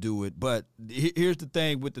at it and do it. But here's the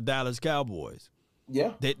thing with the Dallas Cowboys.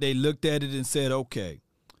 Yeah. They looked at it and said, okay,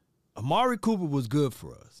 Amari Cooper was good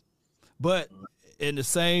for us. But in the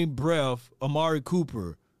same breath, Amari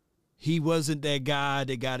Cooper, he wasn't that guy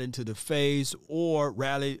that got into the face or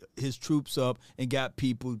rallied his troops up and got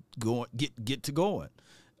people going, get to going.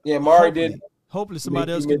 Yeah, Amari did. Hopefully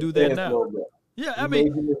somebody else can do that now. Yeah, I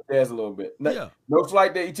mean, he made his a little bit. Yeah. No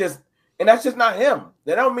slight that and that's just not him.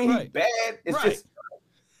 That don't mean he's bad. It's just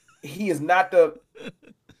he is not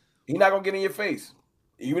he's not gonna get in your face.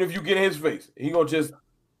 Even if you get in his face, he gonna just,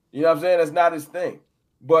 you know what I'm saying? That's not his thing.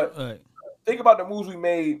 But think about the moves we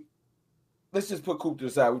made. Let's just put Coop to the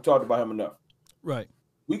side. We talked about him enough. Right.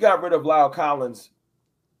 We got rid of Lyle Collins.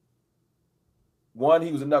 One,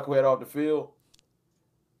 he was a knucklehead off the field.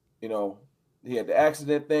 He had the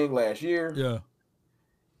accident thing last year. Yeah.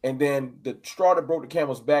 And then the straw that broke the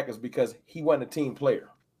camel's back is because he wasn't a team player.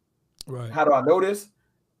 Right. How do I know this?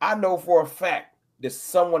 I know for a fact that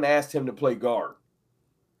someone asked him to play guard,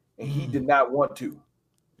 and he did not want to.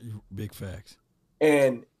 Big facts.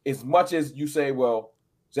 And as much as you say, well,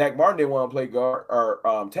 Zach Martin didn't want to play guard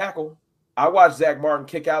or tackle, I watched Zach Martin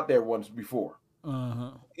kick out there once before.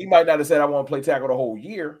 He might not have said I want to play tackle the whole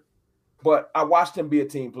year, but I watched him be a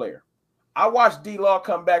team player. I watched D-Law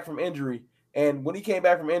come back from injury, and when he came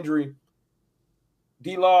back from injury,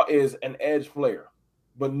 D-Law is an edge player.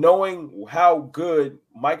 But knowing how good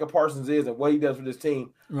Micah Parsons is and what he does for this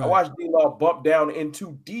team, I watched D-Law bump down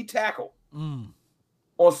into D-tackle on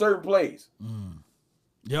certain plays.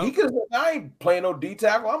 Yep. He could have said, I ain't playing no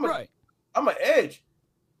D-tackle. I'm an edge.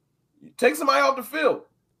 Take somebody off the field.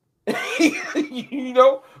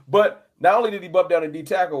 But not only did he bump down to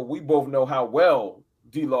D-tackle, we both know how well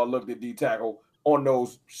D-Law looked at D-tackle on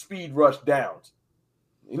those speed rush downs.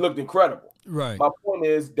 He looked incredible. Right. My point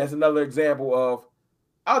is, that's another example of,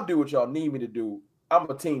 I'll do what y'all need me to do. I'm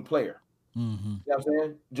a team player. You know what I'm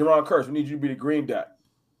saying? Jerron Curse, we need you to be the green dot.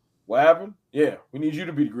 What happened? Yeah, we need you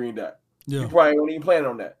to be the green dot. Yeah. You probably don't even plan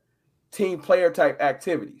on that. Team player type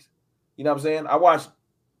activities. You know what I'm saying? I watched,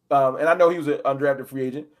 and I know he was an undrafted free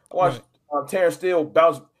agent. I watched Terrence Steele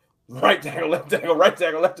bounce right tackle, left tackle, right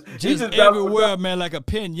tackle, left tackle. Just everywhere, man, like a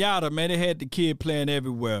pinata, man. They had the kid playing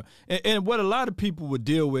everywhere. And what a lot of people would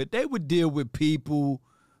deal with, they would deal with people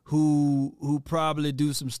who probably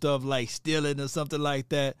do some stuff like stealing or something like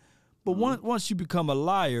that. But once you become a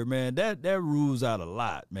liar, man, that rules out a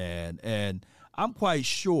lot, man. And I'm quite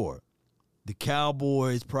sure the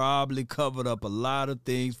Cowboys probably covered up a lot of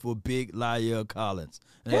things for big La'el Collins.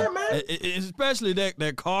 Yeah, man. Especially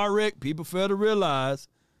that car wreck. People fail to realize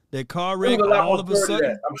that car wreck all of a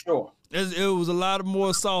sudden. I'm sure. It was a lot of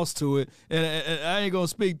more sauce to it. And I ain't going to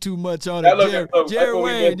speak too much on it. Jerry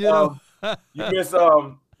Wayne, you miss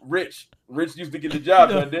Rich. Rich used to get the job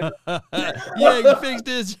done, didn't he? Yeah, you fix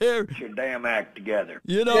this, Jerry. Get your damn act together.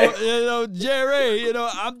 Jerry,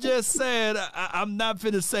 I'm just saying, I'm not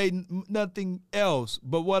finna say nothing else,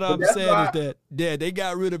 but what I'm saying is that they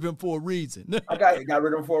got rid of him for a reason. Got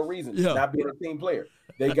rid of him for a reason, not being a team player.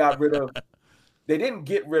 They didn't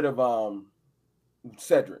get rid of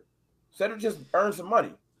Cedric. Cedric just earned some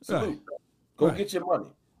money. Salute. Go get your money.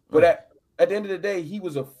 But at the end of the day, he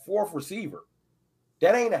was a fourth receiver.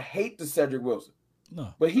 That ain't a hate to Cedric Wilson.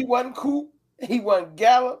 No. But he wasn't Coop, he wasn't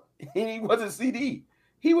Gallup, and he wasn't CD.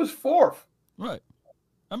 He was fourth. Right.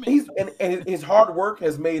 I mean, and his hard work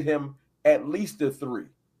has made him at least a 3.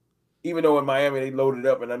 Even though in Miami they loaded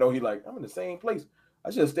up, and I know I'm in the same place. I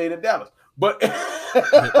should have stayed in Dallas. But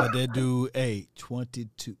that dude,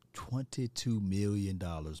 $22 million,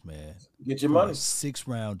 man. Get your money.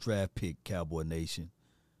 6th-round draft pick, Cowboy Nation.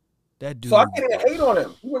 That dude. So I can't even hate on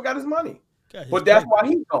him. He got his money. But that's why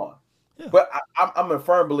he's gone. Yeah. But I'm a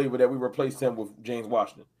firm believer that we replaced him with James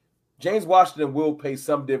Washington. James Washington will pay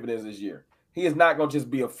some dividends this year. He is not going to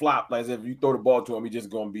just be a flop, like as if you throw the ball to him, he's just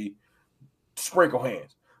going to be sprinkle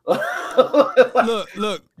hands.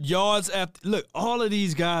 Look, yards after. Look, all of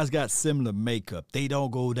these guys got similar makeup. They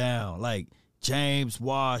don't go down. Like James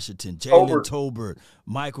Washington, Jalen Tolbert,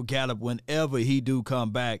 Michael Gallup, whenever he do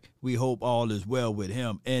come back, we hope all is well with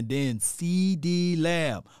him. And then CD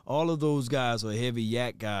Lamb. All of those guys are heavy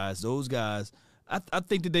yak guys. Those guys, I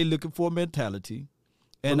think that they're looking for mentality.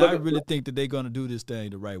 And I really think that they're going to do this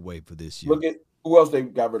thing the right way for this year. Look at who else they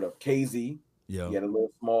got rid of. KZ. Yeah. He had a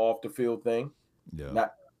little small off the field thing. Yeah.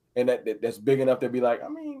 and that's big enough to be like, I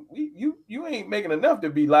mean, you ain't making enough to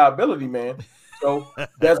be liability, man. So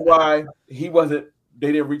that's why they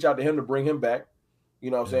didn't reach out to him to bring him back. You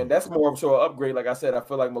know what I'm saying? That's more of so an upgrade. Like I said, I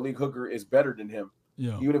feel like Malik Hooker is better than him,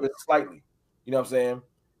 even if it's slightly. You know what I'm saying?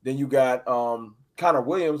 Then you got Connor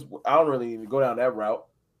Williams. I don't really even go down that route.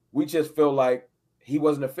 We just feel like he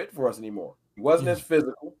wasn't a fit for us anymore. He wasn't as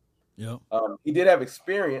physical. Yeah. He did have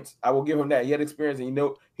experience. I will give him that. He had experience,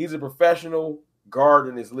 and he's a professional guard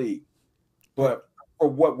in this league. But for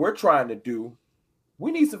what we're trying to do,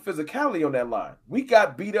 we need some physicality on that line. We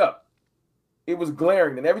got beat up. It was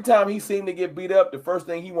glaring. And every time he seemed to get beat up, the first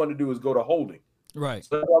thing he wanted to do was go to holding. Right.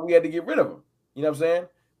 So that's why we had to get rid of him. You know what I'm saying?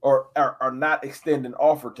 Or not extend an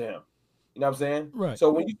offer to him. You know what I'm saying? Right. So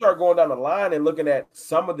when you start going down the line and looking at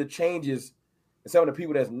some of the changes and some of the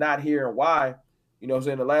people that's not here and why, you know what I'm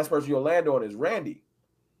saying, the last person you'll land on is Randy.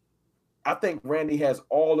 I think Randy has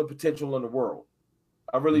all the potential in the world.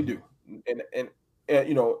 I really do. And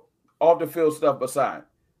you know, off the field stuff aside,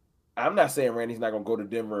 I'm not saying Randy's not going to go to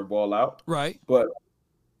Denver and ball out. Right. But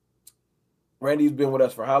Randy's been with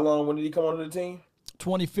us for how long? When did he come onto the team?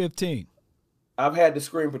 2015. I've had the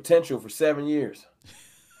screen potential for 7 years.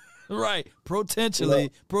 Right.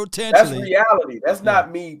 Potentially. That's reality. That's not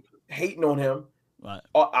me hating on him. Right.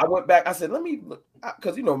 I went back. I said, let me look.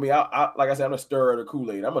 Because you know me, I like I said, I'm a stirrer of the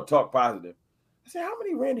Kool-Aid. I'm going to talk positive. I said, how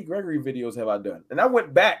many Randy Gregory videos have I done? And I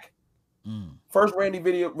went back. First Randy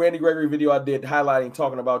Gregory video I did highlighting,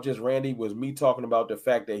 talking about just Randy, was me talking about the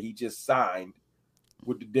fact that he just signed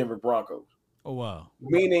with the Denver Broncos. Oh, wow.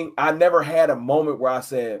 Meaning I never had a moment where I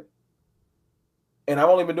said, and I've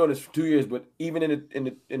only been doing this for 2 years, but even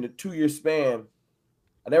in the 2 year span,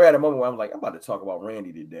 I never had a moment where I'm like, I'm about to talk about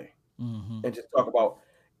Randy today. And just talk about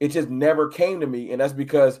it. Just never came to me. And that's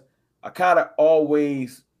because I kind of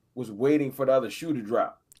always was waiting for the other shoe to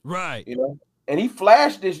drop. Right. You know? And he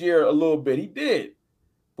flashed this year a little bit. He did.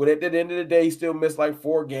 But at the end of the day, he still missed like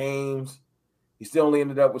 4 games. He still only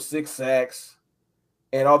ended up with 6 sacks.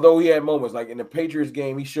 And although he had moments, like in the Patriots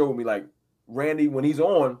game, he showed me like Randy, when he's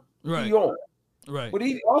on, he's on. Right. But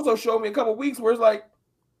he also showed me a couple of weeks where it's like,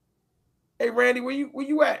 hey, Randy, where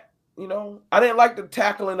you at? You know, I didn't like the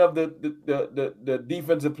tackling of the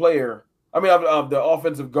defensive player. I mean, of the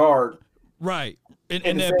offensive guard. Right.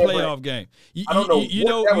 In that playoff game. I don't know.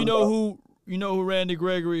 You know who Randy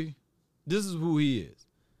Gregory? This is who he is.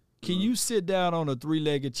 Can you sit down on a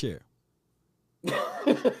 3-legged chair?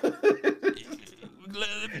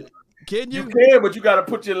 Can you? You can, but you got to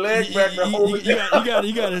put your leg back to hold it. You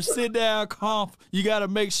got to sit down, you got to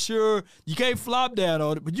make sure you can't flop down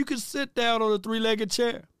on it, but you can sit down on a 3-legged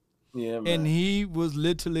chair. Yeah, man. And he was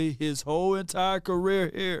literally his whole entire career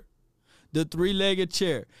here, the 3-legged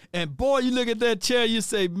chair. And boy, you look at that chair, you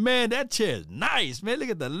say, man, that chair is nice, man. Look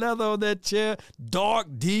at the leather on that chair, dark,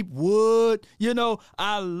 deep wood. You know,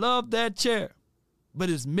 I love that chair, but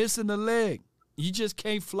it's missing a leg. You just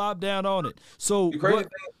can't flop down on it. So the crazy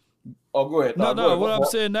thing. Oh, go ahead. No. What I'm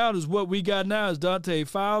saying now is what we got now is Dante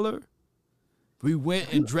Fowler. We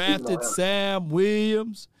went and drafted Sam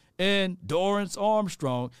Williams and Dorrance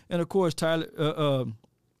Armstrong, and of course Tyler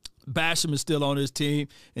Basham is still on his team,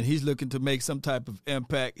 and he's looking to make some type of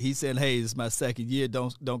impact. He said, "Hey, this is my second year.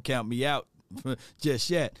 Don't count me out just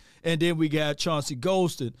yet." And then we got Chauncey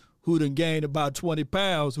Golston, who done gained about 20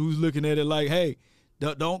 pounds, who's looking at it like, "Hey,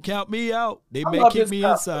 don't count me out. They may kick me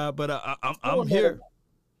inside, but I'm here."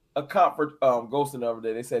 A comp for Golston the other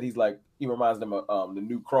day, they said he reminds them of the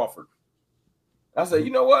new Crawford. I said,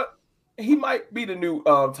 you know what? He might be the new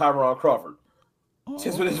Tyron Crawford,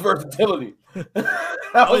 just with his versatility.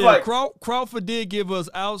 Crawford did give us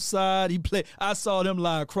outside. He played. I saw them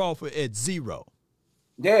line Crawford at 0.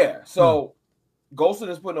 Yeah. So Golston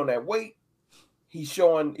is putting on that weight. He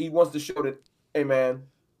wants to show that, hey man,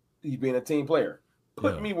 he's being a team player.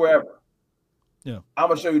 Put me wherever. Yeah. I'm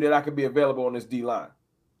gonna show you that I can be available on this D line,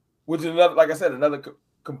 which is another, like I said, another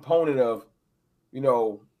component of, you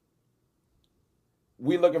know,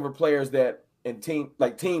 we looking for players that team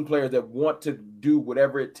players that want to do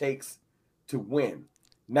whatever it takes to win.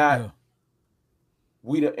 Not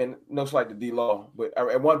and no slight to D-Law, but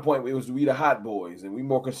at one point it was we the hot boys, and we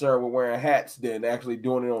more concerned with wearing hats than actually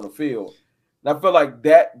doing it on the field. And I feel like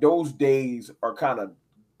those days are kind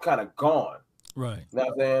of gone. Right. You know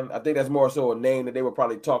what I'm saying? I think that's more so a name that they would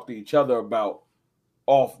probably talk to each other about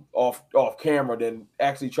off camera than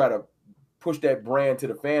actually try to push that brand to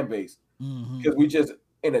the fan base. Because we just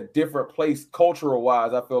in a different place cultural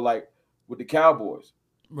wise, I feel like, with the Cowboys.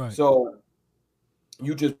 Right. So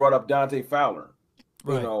you just brought up Dante Fowler,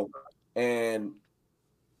 right, you know, and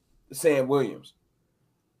Sam Williams.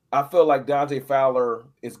 I feel like Dante Fowler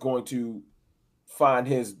is going to find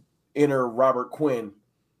his inner Robert Quinn.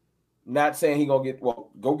 Not saying he gonna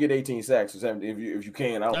go get 18 sacks or 17 if you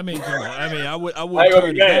can. I mean, come on. I mean, I would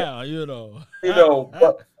turn it down, you know.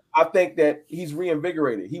 But I think that he's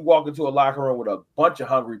reinvigorated. He walked into a locker room with a bunch of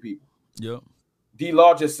hungry people. Yep. D.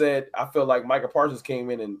 Law just said, I feel like Micah Parsons came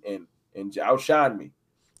in and outshined me.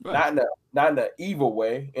 Right. Not in an evil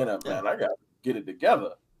way. Man, I gotta get it together.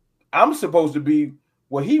 I'm supposed to be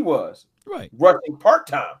what he was. Right. Rushing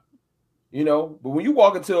part-time. But when you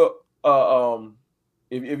walk into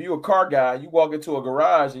if you're a car guy, you walk into a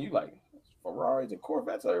garage and you like Ferraris and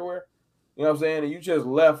Corvettes everywhere. You know what I'm saying? And you just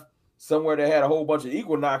left somewhere that had a whole bunch of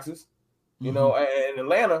Equinoxes, in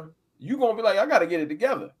Atlanta, you're going to be like, I got to get it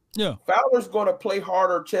together. Yeah. Fowler's going to play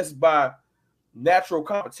harder just by natural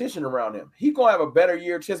competition around him. He's going to have a better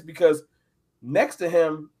year just because next to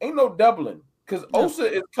him ain't no doubling because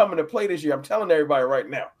Osa is coming to play this year. I'm telling everybody right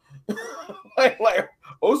now. like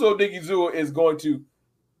Osa Odigizua is going to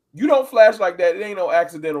 – you don't flash like that. It ain't no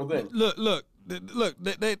accidental thing. Look.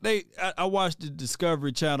 I watch the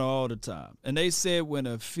Discovery Channel all the time, and they said when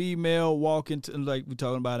a female walk into, like we're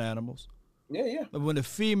talking about animals. Yeah. When a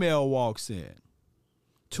female walks in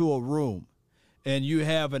to a room, and you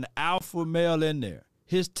have an alpha male in there,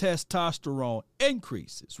 his testosterone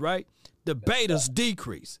increases, right? The betas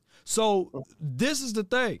decrease. So this is the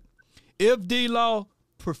thing: if D-Law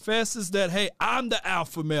professes that, hey, I'm the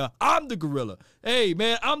alpha male, I'm the gorilla, hey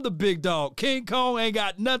man, I'm the big dog, King Kong ain't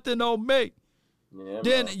got nothing on me. Yeah,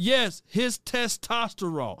 then, yes, his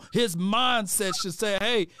testosterone, his mindset should say,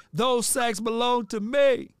 hey, those sacks belong to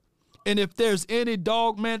me. And if there's any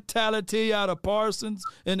dog mentality out of Parsons,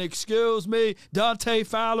 and excuse me, Dante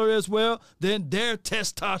Fowler as well, then their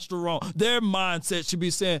testosterone, their mindset should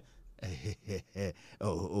be saying,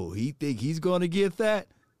 he think he's going to get that?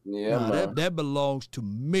 Yeah, that belongs to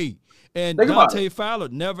me. And Dante Fowler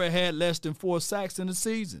never had less than 4 sacks in the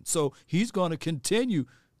season. So he's going to continue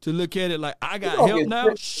to look at it like, I got help now.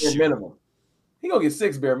 Minimum. He gonna get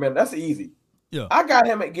 6 bare minimum. That's easy. Yeah. I got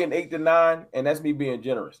him at getting 8 to 9, and that's me being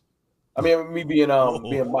generous. I mean, me being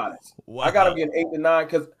being modest. Wow. I got him getting 8 to 9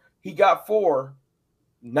 because he got 4.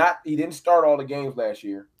 He didn't start all the games last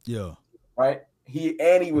year. Yeah. Right.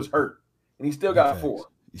 He was hurt, and he still got 4.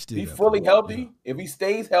 He's fully healthy. Yeah. If he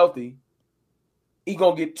stays healthy, he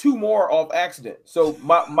gonna get 2 more off accident. So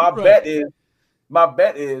my bet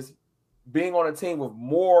is being on a team with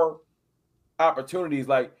more opportunities,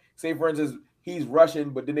 like say for instance, he's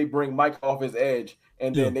rushing, but then they bring Micah off his edge,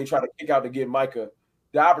 and then they try to kick out to get Micah.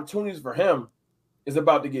 The opportunities for him is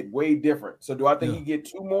about to get way different. So do I think he get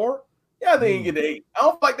 2 more? Yeah, I think he get 8. I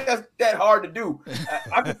don't think that's that hard to do.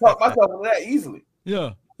 I can talk myself into that easily.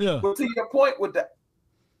 Yeah. But to your point with the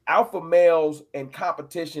alpha males and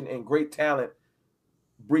competition and great talent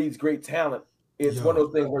breeds great talent. It's one of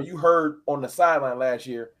those things where you heard on the sideline last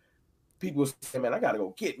year, people saying, man, I got to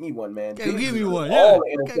go get me one, man. Give me one.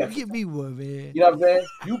 Give me one, man. You know what I'm saying?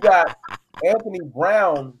 You got Anthony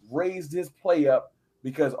Brown raised his play up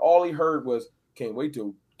because all he heard was, can't wait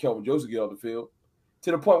till Kelvin Joseph get off the field.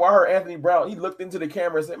 To the point where I heard Anthony Brown, he looked into the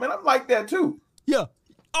camera and said, man, I'm like that too. Yeah.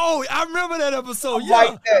 Oh, I remember that episode.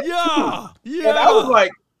 Like that too. And I was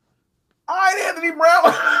like, all right, Anthony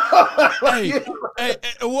Brown. hey,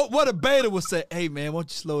 what a beta would say, hey, man, why don't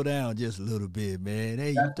you slow down just a little bit, man?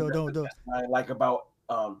 Hey, you don't. I like about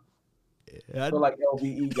I feel like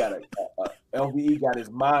LVE got his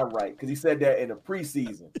mind right because he said that in the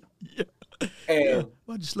preseason. Yeah. And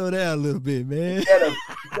why don't you slow down a little bit, man?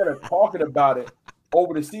 Instead of talking about it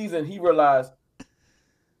over the season, he realized,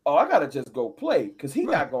 I gotta just go play because he's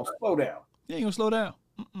not gonna slow down. He ain't gonna slow down.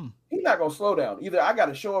 He's not gonna slow down. Either I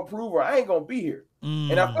gotta show and prove or I ain't gonna be here.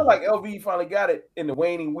 And I feel like LV finally got it in the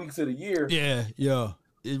waning weeks of the year. Yeah.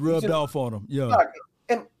 It rubbed off on him. Yeah.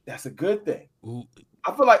 And that's a good thing. Ooh.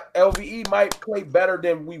 I feel like LVE might play better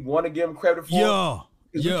than we want to give him credit for. Yeah.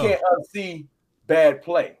 Because you can't unsee bad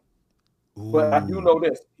play. Ooh. But I do know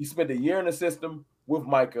this. He spent a year in the system with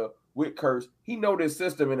Micah, with Kurtz. He know this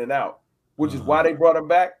system in and out, which is why they brought him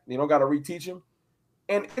back. You don't got to reteach him.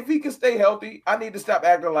 And if he can stay healthy, I need to stop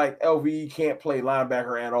acting like LVE can't play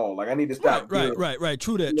linebacker at all. Like, I need to stop. Right.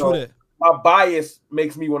 True that. My bias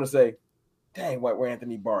makes me want to say, dang, where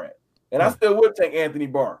Anthony Barr at? And I still would take Anthony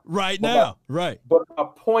Barr. Now. But my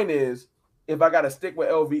point is, if I got to stick with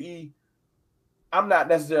LVE, I'm not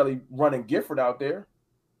necessarily running Gifford out there.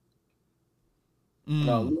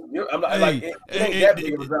 No, I'm not it ain't that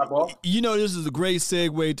big of a drop off. You know, this is a great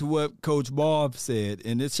segue to what Coach Marv said,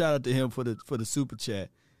 and this shout out to him for the super chat.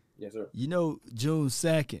 Yes, sir. You know, June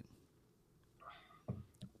 2nd,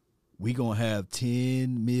 we gonna have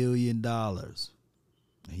 $10 million. And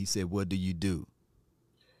he said, "What do you do?"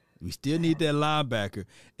 We still need that linebacker,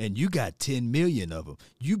 and you got 10 million of them.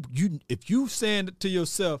 If you saying to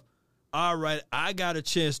yourself, all right, I got a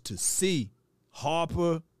chance to see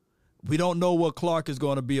Harper. We don't know what Clark is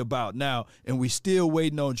going to be about now, and we still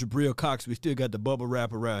waiting on Jabril Cox. We still got the bubble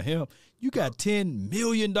wrap around him. You got $10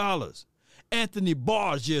 million. Anthony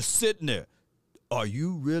Barr's just sitting there. Are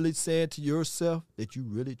you really saying to yourself that you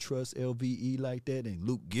really trust LVE like that and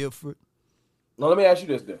Luke Gifford? Now, let me ask you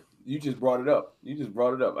this then. You just brought it up.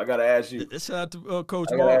 I got to ask you. Shout out to Coach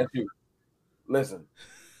I Barr. got to ask you. Listen,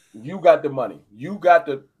 you got the money. You got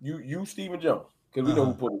you Stephen Jones, because we know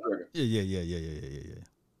who pulled the trigger. Yeah.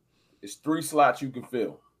 It's 3 slots you can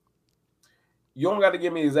fill. You don't got to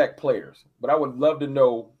give me exact players, but I would love to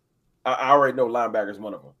know. I already know linebacker is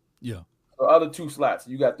one of them. Yeah. The other 2 slots,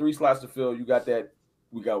 you got 3 slots to fill. You got that.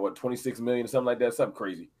 We got what, 26 million or something like that, something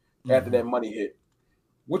crazy. After that money hit,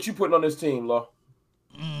 what you putting on this team, Law?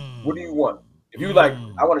 What do you want? If you like,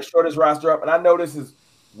 I want to shore this roster up, and I know this is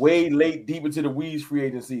way late, deep into the weeds free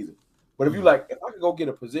agent season. But if you like, if I could go get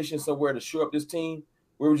a position somewhere to shore up this team,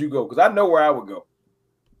 where would you go? Because I know where I would go.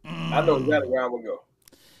 I know exactly where I would go.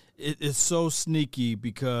 It's so sneaky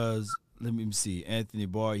because let me see. Anthony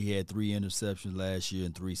Barr, he had 3 interceptions last year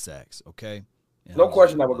and 3 sacks. Okay. And no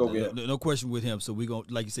question I would go get him. No question with him. So we're going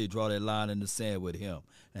to, like you say, draw that line in the sand with him.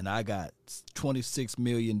 And I got $26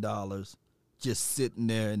 million just sitting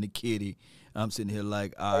there in the kitty. I'm sitting here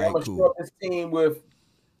like, all right, I'm going to shore up this team with,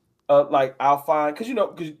 I'll find, because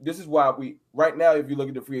this is why right now, if you look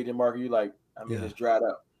at the free agent market, you're like, it's dried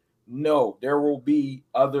up. No, there will be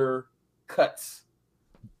other cuts.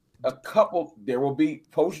 A couple, there will be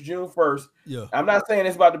post June 1st. Yeah. I'm not saying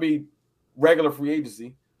it's about to be regular free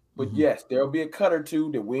agency, but yes, there'll be a cut or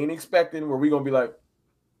 2 that we ain't expecting where we're going to be like,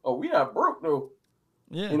 oh, we not broke, no.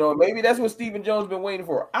 Yeah. Maybe that's what Stephen Jones been waiting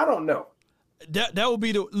for. I don't know. That would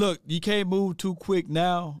be look, you can't move too quick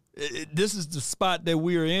now. This is the spot that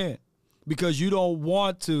we're in because you don't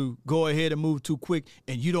want to go ahead and move too quick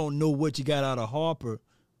and you don't know what you got out of Harper,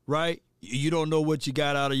 right? You don't know what you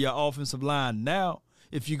got out of your offensive line now.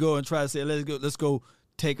 If you go and try to say, let's go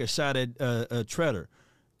take a shot at Treader.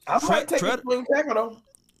 I might take a swing tackle though.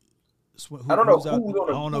 I don't know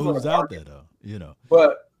who's out there though.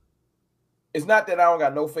 But it's not that I don't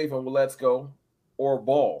got no faith in Let's Go or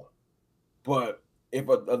Ball. But if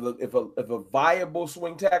a viable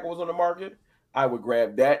swing tackle was on the market, I would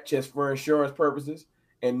grab that just for insurance purposes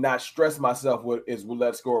and not stress myself with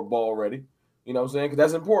Let's Go or Ball ready. You know what I'm saying? Because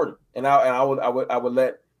that's important. And I would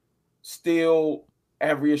let Steele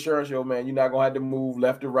have reassurance, yo, man, you're not gonna have to move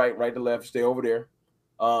left to right, right to left, stay over there.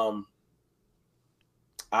 I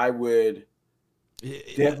would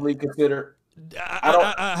definitely consider.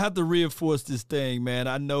 I have to reinforce this thing, man.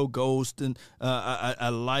 I know Ghost and I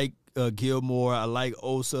like Gilmore. I like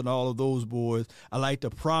Osa and all of those boys. I like the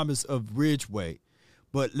promise of Ridgeway.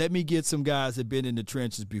 But let me get some guys that have been in the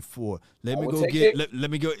trenches before. Let me go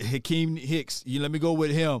Hakeem Hicks. Let me go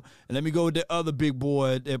with him. And let me go with the other big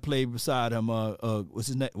boy that played beside him. What's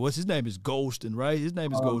his name? His name is Ghostin, right? His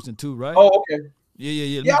name is Ghostin too, right? Oh, okay.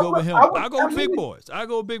 Yeah. Let me go with him. I'll go with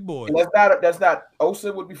big boys. And that's not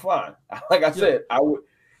Osa would be fine. Like I said, I would.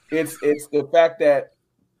 It's the fact that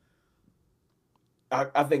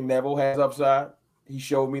I think Neville has upside. He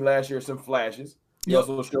showed me last year some flashes. He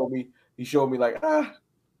also showed me like,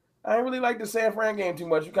 I didn't really like the San Fran game too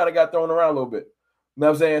much. You kind of got thrown around a little bit. You know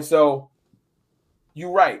what I'm saying? So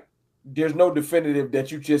you're right. There's no definitive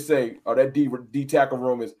that you just say, oh, that D tackle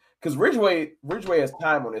room is – because Ridgeway has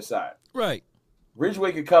time on his side. Right.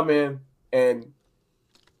 Ridgeway could come in and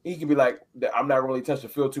he could be like, I'm not really touching the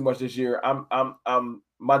field too much this year.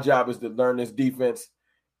 My job is to learn this defense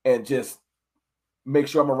and just make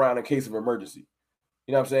sure I'm around in case of emergency.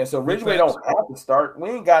 You know what I'm saying? So Ridgeway don't have to start.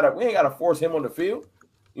 We ain't gotta force him on the field.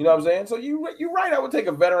 You know what I'm saying? So you're right. I would take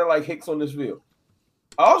a veteran like Hicks on this field.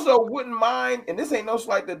 I also wouldn't mind, and this ain't no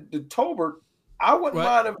slight to Tolbert, I wouldn't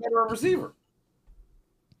mind a veteran receiver.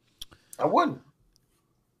 I wouldn't.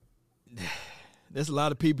 There's a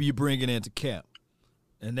lot of people you're bringing into camp.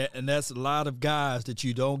 And that's a lot of guys that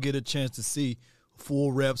you don't get a chance to see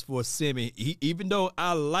full reps for a semi. Even though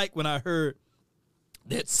I like when I heard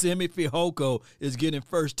that Semi Fihoko is getting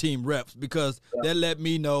first-team reps because that let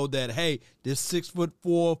me know that, hey, this 6'4",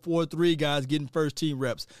 4'3" guy's getting first-team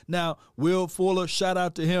reps. Now, Will Fuller, shout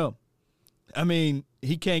out to him. I mean,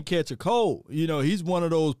 he can't catch a cold. He's one of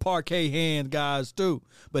those parquet hand guys too,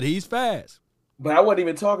 but he's fast. But I wasn't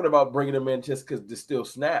even talking about bringing him in just because there's still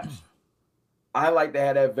snaps. I like to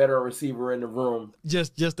have that veteran receiver in the room.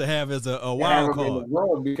 Just to have as a wild card. In the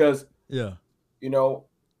room because,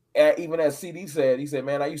 even as CD said, he said,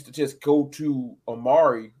 man, I used to just go to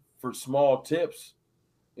Amari for small tips.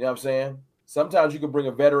 You know what I'm saying? Sometimes you can bring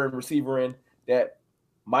a veteran receiver in that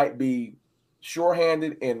might be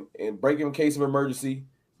sure-handed and break in case of emergency.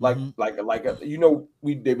 They've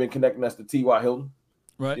been connecting us to T.Y. Hilton.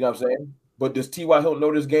 Right. You know what I'm saying? But does T.Y. Hilton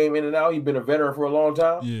know this game in and out? He's been a veteran for a long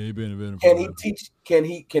time. Yeah, he's been a veteran. Can he teach? Can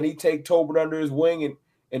he take Tolbert under his wing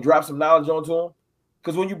and drop some knowledge onto him?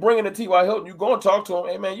 Because when you bring in a T.Y. Hilton, you go and talk to him.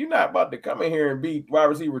 Hey man, you're not about to come in here and be wide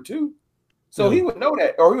receiver 2. So he would know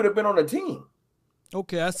that, or he would have been on the team.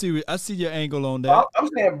 Okay, I see your angle on that. I'm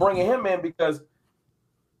saying bringing him in because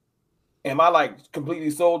am I like completely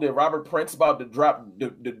sold that Robert Prince about to drop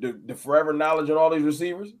the forever knowledge on all these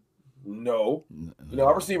receivers? No.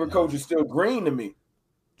 Our receiver coach is still green to me.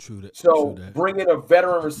 True that. So bring in a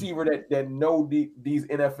veteran receiver that know these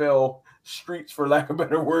NFL streets, for lack of a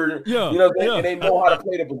better word. Yeah. And they know how to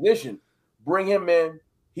play the position. Bring him in.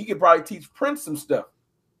 He could probably teach Prince some stuff.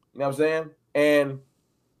 You know what I'm saying? And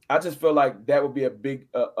I just feel like that would be a big,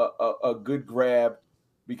 a good grab,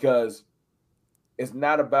 because it's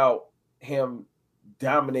not about him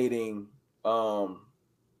dominating the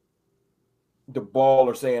ball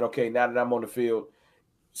or saying, okay, now that I'm on the field,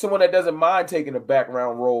 someone that doesn't mind taking a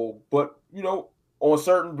background role, but on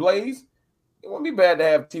certain plays, it wouldn't be bad to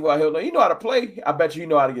have T.Y. Hilton. You know how to play. I bet you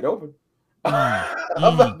know how to get open.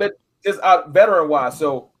 I bet just veteran wise.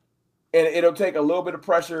 So, and it'll take a little bit of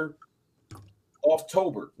pressure off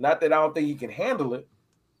Tolbert. Not that I don't think he can handle it,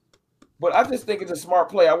 but I just think it's a smart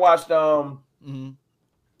play. I watched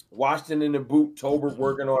Washington in the boot, Tolbert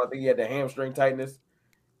working on. I think he had the hamstring tightness,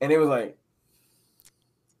 and it was like,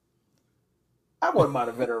 I wouldn't mind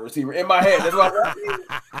a veteran receiver in my head. That's why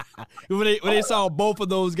when they saw both of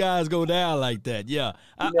those guys go down like that, yeah,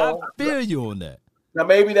 I feel you on that. Now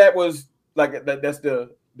maybe that was like that's the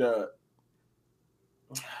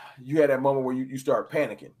you had that moment where you start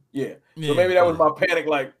panicking. Yeah. So maybe that was my panic.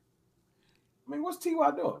 Like, I mean, what's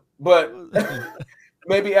T.Y. doing? But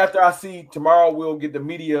maybe after I see tomorrow, we'll get the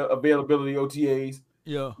media availability OTAs.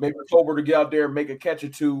 Yeah. Maybe October to get out there and make a catch or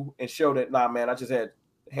two and show that, nah, man, I just had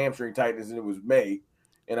hamstring tightness and it was May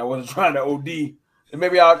and I wasn't trying to OD. And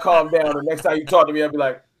maybe I'll calm down. The next time you talk to me, I'll be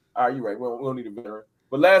like, all right, you're right. We don't need a veteran.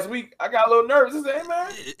 But last week, I got a little nervous. I said, hey,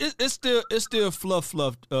 man. It's still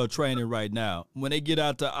fluff training right now. When they get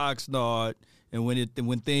out to Oxnard and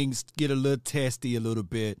when things get a little testy a little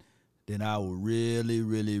bit, then I will really,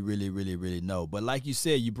 really, really, really, really know. But like you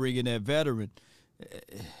said, you bring in that veteran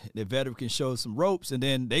can show some ropes, and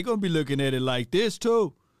then they're going to be looking at it like this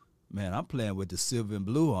too. Man, I'm playing with the silver and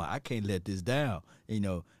blue on. I can't let this down.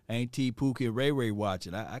 Ain't T, Pookie, and Ray Ray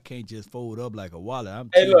watching. I can't just fold up like a wallet. I'm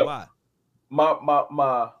T.Y. My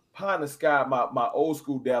pie in the sky, my old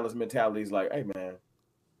school Dallas mentality is like, hey man,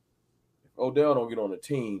 if Odell don't get on the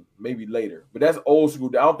team, maybe later. But that's old school.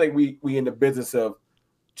 I don't think we in the business of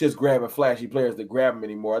just grabbing flashy players to grab them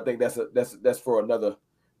anymore. I think that's for another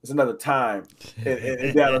time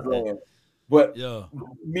in Dallas land. But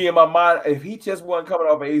me in my mind, if he just wasn't coming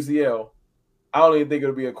off an ACL, I don't even think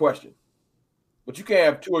it'll be a question. But you can't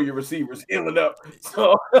have two of your receivers healing up.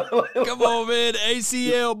 So come on, man,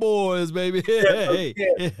 ACL boys, baby. Hey.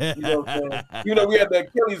 You know what I'm saying? We had the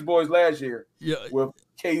Achilles boys last year with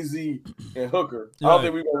KZ and Hooker. I don't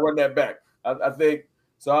think we're gonna run that back. I think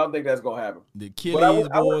so. I don't think that's gonna happen. The Achilles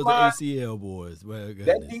boys, the ACL boys. Well,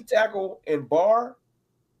 that D tackle and Barr.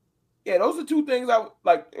 Yeah, those are two things I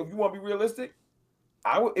like. If you want to be realistic,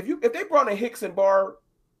 I would. If they brought in Hicks and Barr.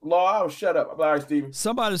 I would shut up. I'm all right, Steven.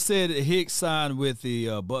 Somebody said that Hicks signed with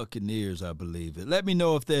the Buccaneers, I believe it. Let me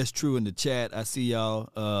know if that's true in the chat. I see y'all.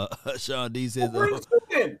 Sean D says,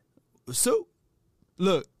 Sue.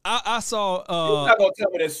 Look, I saw. You're not gonna tell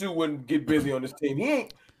me that Sue wouldn't get busy on this team.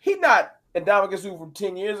 He not Ndamukong Suh from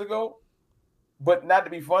 10 years ago. But not to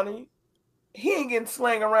be funny, he ain't getting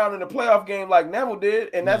slang around in the playoff game like Neville did.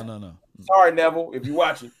 And that's no. Sorry, Neville, if you're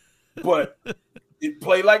watching, but it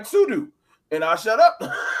played like Sue do. And I'll shut up.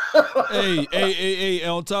 hey,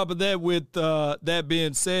 on top of that, with that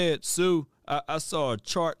being said, Sue, I saw a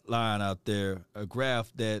chart line out there, a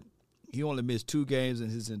graph that he only missed 2 games in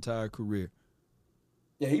his entire career.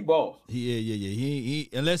 Yeah, he balls. Yeah. He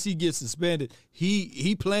unless he gets suspended,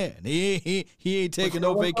 he playing. He ain't taking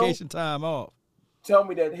no vacation time off. Tell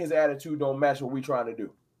me that his attitude don't match what we trying to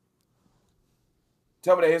do.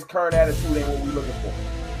 Tell me that his current attitude ain't what we looking for.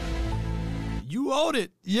 You own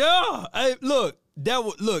it. Yeah. Hey, look,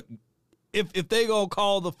 if they gonna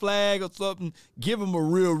call the flag or something, give them a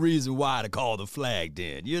real reason why to call the flag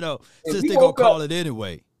then, since they gonna call it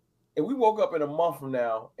anyway. If we woke up in a month from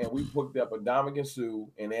now and we hooked up Ndamukong Suh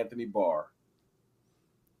and Anthony Barr,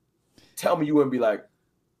 tell me you wouldn't be like,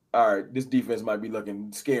 all right, this defense might be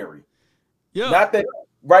looking scary. Yeah. Not that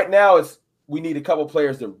right now we need a couple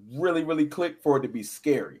players to really, really click for it to be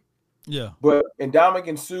scary. Yeah. But and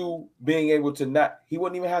Dominic Sue being able to he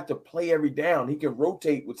wouldn't even have to play every down. He can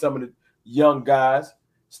rotate with some of the young guys,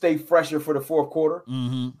 stay fresher for the fourth quarter.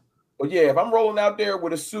 Mm-hmm. But yeah, if I'm rolling out there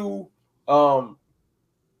with a Sue,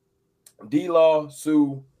 D-Law,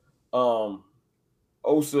 Sue,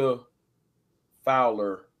 Osa,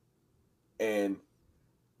 Fowler, and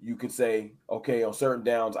you could say, okay, on certain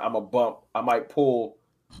downs, I'm a bump. I might pull.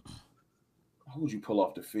 Who would you pull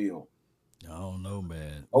off the field? I don't know,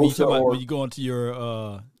 man. When you go into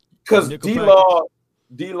your because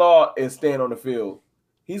D-Law is staying on the field.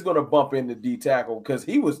 He's gonna bump into D tackle because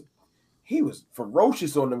he was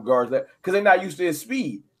ferocious on them guards because they're not used to his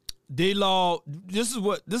speed. D-Law, this is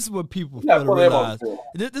what people fail to realize.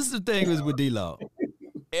 This is the thing is with D-Law.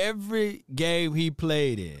 Every game he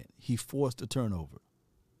played in, he forced a turnover.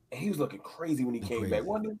 And he was looking crazy when he came back,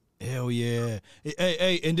 wasn't he? Hell yeah.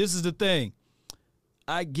 Hey, and this is the thing.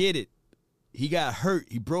 I get it. He got hurt.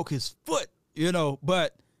 He broke his foot,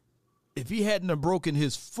 but if he hadn't have broken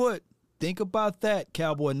his foot, think about that,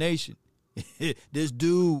 Cowboy Nation. This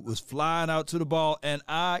dude was flying out to the ball, and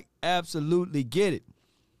I absolutely get it.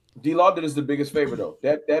 D-Law did us the biggest favor, though.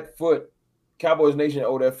 That foot, Cowboys Nation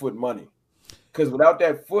owe that foot money. Because without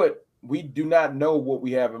that foot, we do not know what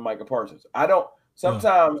we have in Micah Parsons.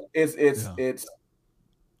 Sometimes it's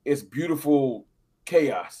beautiful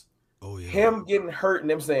chaos. Oh, yeah. Him getting hurt and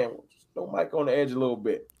them saying, throw Mike on the edge a little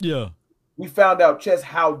bit. Yeah. We found out just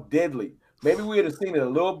how deadly. Maybe we would have seen it a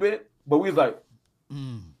little bit, but we was like,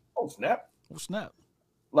 oh, snap. Oh, snap.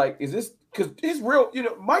 Like, is this – because his real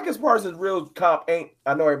 – Micah Parsons' real comp ain't –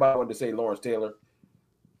 I know everybody wanted to say Lawrence Taylor.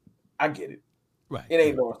 I get it. Right. It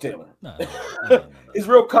ain't Lawrence Taylor. No. His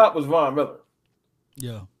real comp was Von Miller.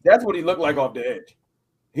 Yeah. That's what he looked like off the edge.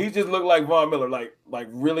 He just looked like Von Miller, like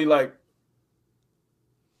really like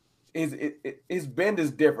his bend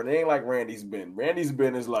is different. It ain't like Randy's bend. Randy's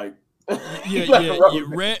bend is like he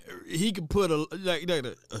could put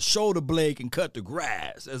a shoulder blade and cut the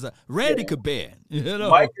grass as Randy could bend.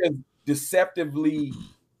 Mike is deceptively,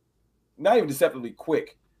 not even deceptively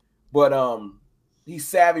quick, but he's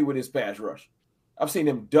savvy with his pass rush. I've seen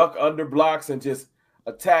him duck under blocks and just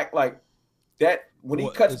attack like that. When he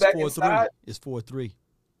cuts back inside, it's 4-3.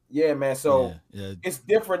 Yeah, man. So it's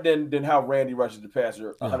different than how Randy rushes the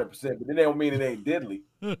passer 100%. But they don't mean it ain't deadly.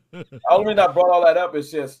 The only reason I brought all that up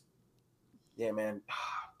is just, yeah, man.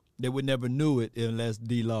 They would never knew it unless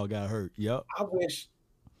D-Law got hurt. Yep. I wish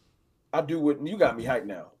I do what you got me hyped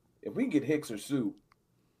now. If we can get Hicks or Sue,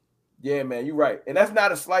 yeah, man, you're right. And that's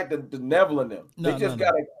not a slight to Neville and them.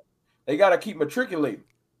 They gotta keep matriculating.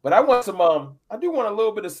 But I want some I do want a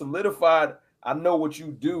little bit of solidified, I know what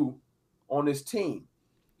you do on this team.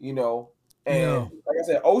 And like I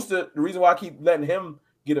said, Oster, the reason why I keep letting him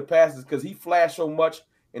get a pass is because he flashed so much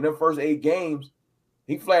in the first 8 games.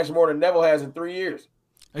 He flashed more than Neville has in 3 years.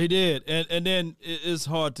 He did. And then it's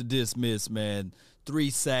hard to dismiss, man.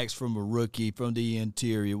 3 sacks from a rookie from the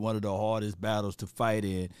interior, one of the hardest battles to fight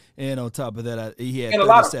in. And on top of that, he had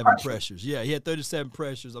 37 pressures. Yeah, he had 37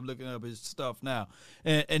 pressures. I'm looking up his stuff now.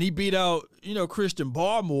 And he beat out, Christian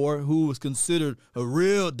Barmore, who was considered a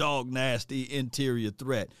real dog nasty interior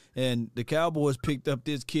threat. And the Cowboys picked up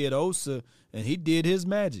this kid, Osa, and he did his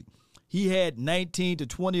magic. He had 19 to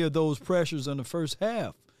 20 of those pressures in the first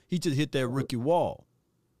half. He just hit that rookie wall.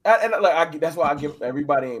 And that's why I give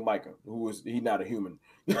everybody ain't Micah, he's not a human.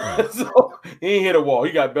 So he ain't hit a wall.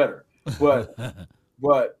 He got better. But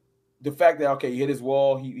the fact that, he hit his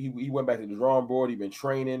wall, he went back to the drawing board, he been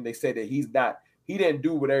training. They said that he didn't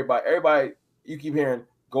do what everybody you keep hearing,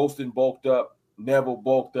 Golston bulked up, Neville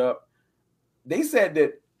bulked up. They said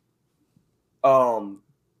that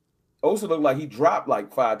Osa looked like he dropped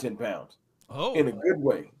like 5-10 pounds. Oh, in a good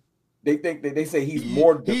way. They say he's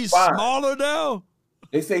more defined. He's smaller now.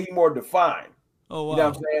 They say he's more defined. Oh, wow. You know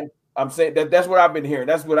what I'm saying? I'm saying that's what I've been hearing.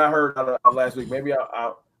 That's what I heard out of last week. Maybe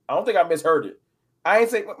I don't think I misheard it. I ain't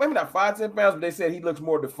say maybe not 5-10 pounds, but they said he looks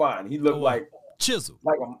more defined. He looked like chisel.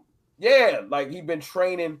 Like he been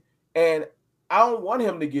training. And I don't want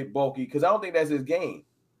him to get bulky because I don't think that's his game.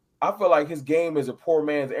 I feel like his game is a poor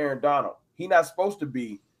man's Aaron Donald. He's not supposed to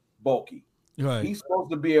be bulky. Right. He's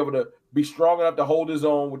supposed to be able to be strong enough to hold his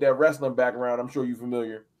own with that wrestling background. I'm sure you're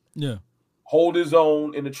familiar. Yeah. Hold his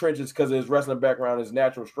own in the trenches because of his wrestling background, his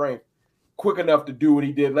natural strength, quick enough to do what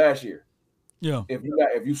he did last year. Yeah.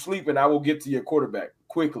 If you sleeping, I will get to your quarterback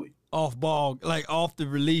quickly. Off ball, like off the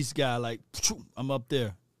release guy, like I'm up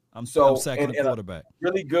there. I'm sacking the quarterback.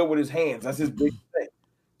 Really good with his hands. That's his big thing.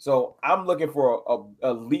 So I'm looking for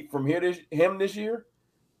a leap from him this year.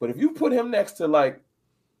 But if you put him next to look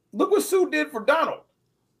what Sue did for Donald.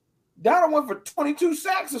 Donald went for 22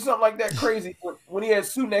 sacks or something like that crazy when he had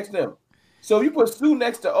Sue next to him. So you put Sue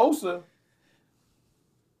next to Osa,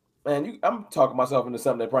 man, I'm talking myself into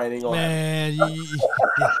something that probably ain't gonna happen.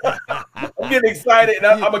 I'm getting excited, and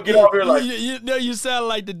I'm gonna get off here like you sound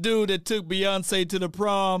like the dude that took Beyonce to the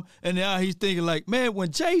prom, and now he's thinking like, man,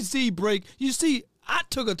 when Jay-Z break, you see, I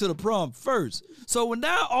took her to the prom first. So when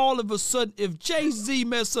now all of a sudden, if Jay-Z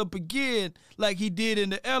mess up again like he did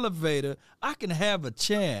in the elevator, I can have a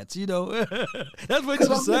chance, you know. That's what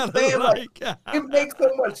you sounded like. It makes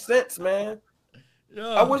so much sense, man. Yeah.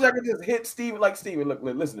 I wish I could just hit Steven like, Steven, look,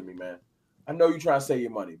 listen to me, man. I know you trying to save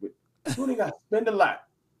your money, but you ain't got to spend a lot.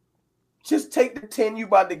 Just take the 10 you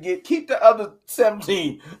about to get. Keep the other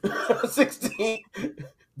 17, 16.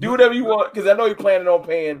 Do whatever you want, because I know you're planning on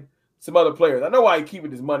paying some other players. I know why he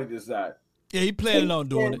keeping his money this side. Yeah, he planning on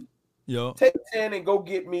doing it. Yo. Take 10 and go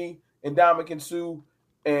get me and Dominic Sue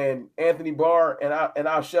and Anthony Barr, and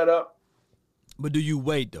I'll shut up. But do you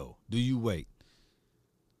wait though? Do you wait?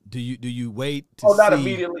 Do you wait to see? Not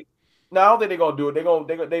immediately. No, I don't think they're gonna do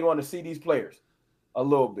it. They want to see these players a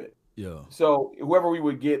little bit. Yeah. So whoever we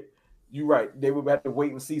would get, you're right. They would have to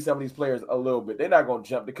wait and see some of these players a little bit. They're not gonna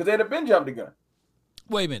jump because they'd have been jumped the gun.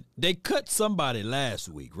 Wait a minute. They cut somebody last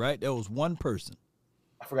week, right? There was one person.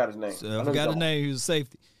 I forgot his name. So I forgot his name. He was a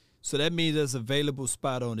safety. So that means there's an available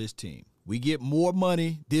spot on this team. We get more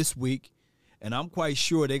money this week, and I'm quite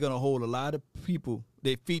sure they're going to hold a lot of people,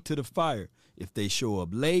 their feet to the fire. If they show up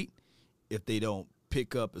late, if they don't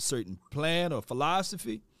pick up a certain plan or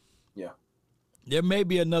philosophy. Yeah. There may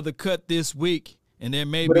be another cut this week, and there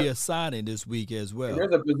may be a signing this week as well.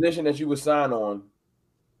 There's a position that you would sign on.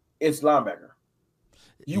 It's linebacker.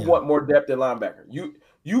 You want more depth at linebacker.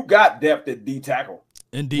 You got depth at D tackle.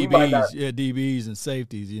 And DBs, DBs and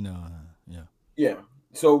safeties, you know. Yeah.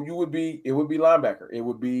 So it would be linebacker. It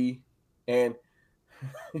would be, and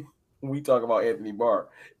we talk about Anthony Barr.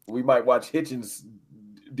 We might watch Hitchens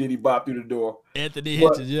did he bop through the door. Anthony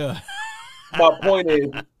Hitchens, yeah. My point is,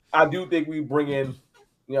 I do think we bring in,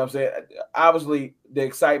 you know what I'm saying? Obviously, the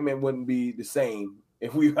excitement wouldn't be the same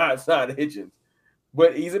if we signed Hitchens.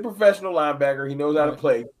 But he's a professional linebacker. He knows how to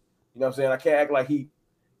play. You know what I'm saying? I can't act like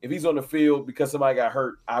if he's on the field because somebody got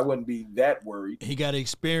hurt, I wouldn't be that worried. He got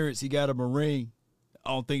experience. He got a Marine. I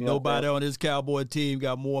don't think nobody on this Cowboy team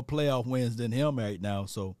got more playoff wins than him right now.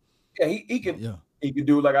 So yeah, he can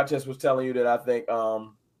do it like I just was telling you that I think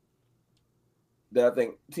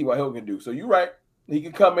T.Y. Hill can do. So you're right. He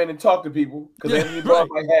can come in and talk to people because Anthony Barr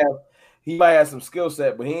might have some skill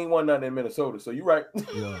set, but he ain't won nothing in Minnesota. So you're right.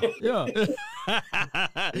 Yeah.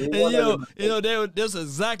 And that's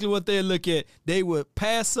exactly what they look at. They would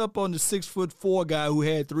pass up on the 6'4" guy who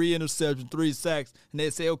had 3 interceptions, 3 sacks, and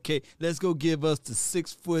they say, okay, let's go give us the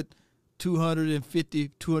 6 foot, 250,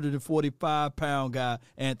 245-pound guy,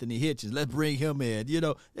 Anthony Hitchens. Let's bring him in. You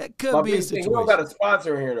know, that could be a situation. He don't got a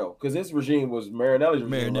sponsor in here though, because this regime was Marinelli's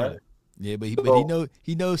regime, right? Yeah, but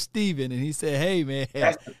he knows Steven, and he said, "Hey man,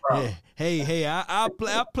 hey, I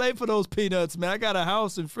play for those peanuts, man. I got a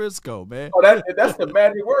house in Frisco, man." Oh, that's the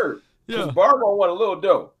magic word. Yeah, Barr gonna want a little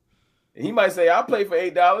dough. And he might say, "I'll play for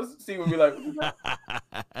 $8." Steven be like,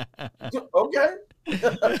 "Okay."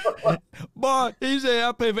 Barr, he said,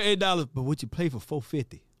 "I'll pay for $8, but would you play for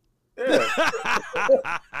 $4.50?" Yeah.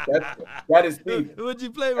 that is Steve. Would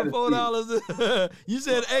you play for $4? You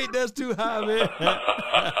said 8. That's too high, man.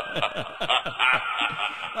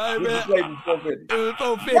 All right, man. Play for $4.50.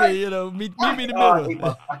 $4.50, right. You know, meet me in the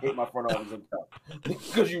middle. I hate my front office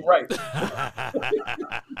because you're right.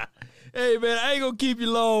 Hey, man, I ain't gonna keep you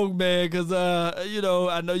long, man, because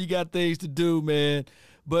I know you got things to do, man.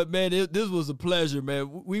 But man, this was a pleasure,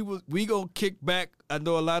 man. We gonna kick back. I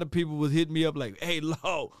know a lot of people was hitting me up like, "Hey,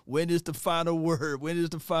 Law, when is the final word? When is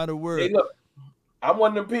the final word?" Hey, look, I'm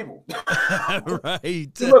one of them people. Right.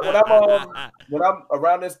 See, look, when I'm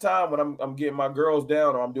around this time, when I'm getting my girls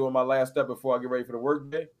down or I'm doing my last step before I get ready for the work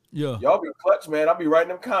day. Yeah, y'all be clutch, man. I'll be writing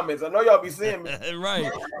them comments. I know y'all be seeing me.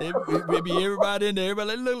 Right. Maybe everybody in there.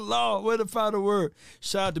 Everybody like, "Look, Law, where's the final word?"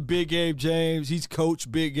 Shout out to Big Game James. He's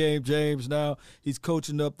coached Big Game James now. He's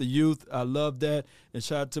coaching up the youth. I love that. And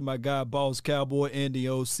shout out to my guy, Boss Cowboy, and the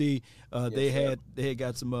OC. They had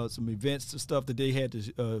got some events and stuff that they had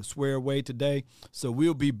to swear away today. So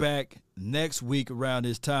we'll be back next week around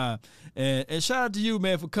this time. And shout out to you,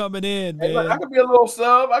 man, for coming in, man. Hey, look, I could be a little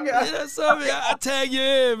sub. I tag you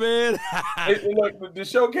in, man. Hey, look, the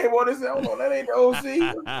show came on and said, "Hold on, that ain't the OC."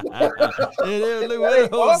 Look where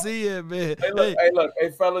the OC is, man. Hey, look,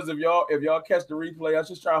 fellas, if y'all catch the replay, I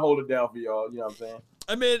just try to hold it down for y'all. You know what I'm saying?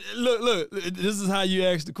 I mean, look. This is how you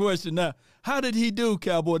ask the question now. How did he do,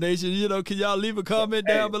 Cowboy Nation? You know, can y'all leave a comment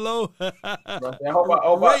down below?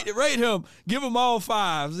 Rate him. Give him all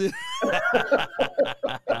 5s.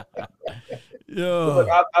 Look,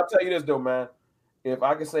 I'll tell you this though, man. If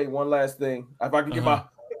I can say one last thing, if I can get my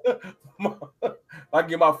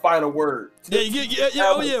final word.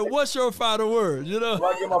 What's your final word? You know, if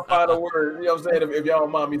I get my final word, you know what I'm saying? If y'all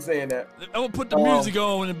don't mind me saying that, I'm gonna put the music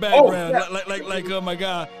on in the background, like my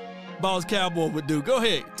guy, Boss Cowboy would do. Go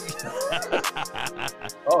ahead.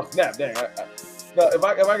 Oh snap! Dang. No, if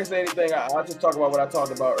I can say anything, I'll just talk about what I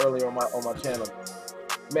talked about earlier on my channel.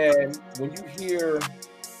 Man, when you hear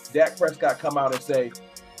Dak Prescott come out and say,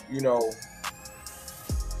 no,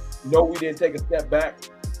 we didn't take a step back.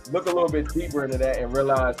 Look a little bit deeper into that and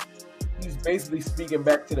realize he's basically speaking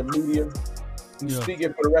back to the media. He's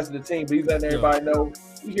speaking for the rest of the team, but he's letting everybody know,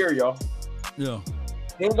 we hear y'all. Yeah.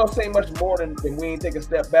 He ain't gonna say much more than we ain't take a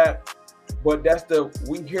step back, but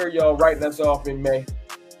we hear y'all writing us off in May.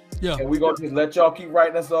 Yeah. And we're gonna just let y'all keep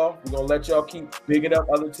writing us off. We're gonna let y'all keep bigging up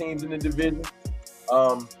other teams in the division.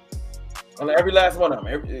 And every last one of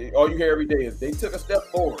them, all you hear every day is they took a step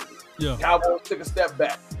forward. Yeah. Cowboys took a step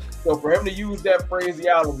back. So for him to use that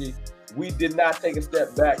phraseology, we did not take a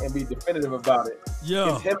step back and be definitive about it.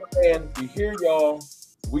 Yeah. It's him saying, we hear y'all,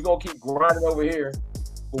 we gonna keep grinding over here,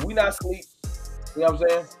 but we not asleep. You know what I'm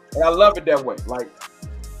saying? And I love it that way. Like,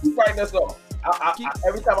 he's writing us off.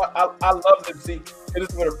 Every time I love to see, this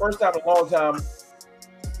is for the first time in a long time,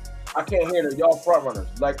 I can't hear that y'all front runners.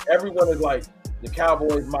 Like, everyone is like, the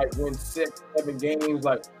Cowboys might win 6, 7 games.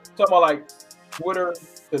 Like, talking about like Twitter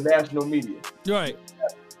to national media. Right.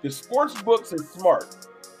 The sports books is smart.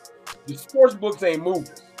 The sports books ain't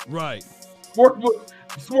movies. Right. Sports books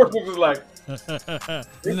is like, it's still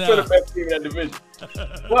the best team in that division.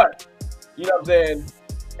 But, you know what I'm saying?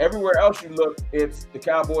 Everywhere else you look, it's the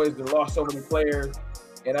Cowboys that lost so many players.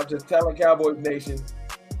 And I'm just telling Cowboys Nation,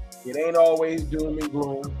 it ain't always doom and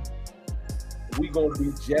gloom. We gonna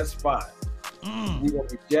be just fine. We gonna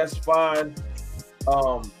be just fine.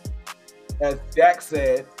 As Dak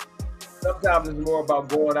said, sometimes it's more about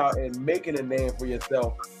going out and making a name for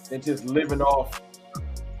yourself than just living off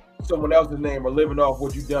someone else's name or living off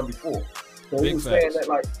what you've done before. So he was saying that,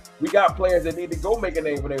 like, we got players that need to go make a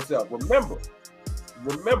name for themselves. Remember,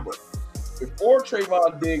 before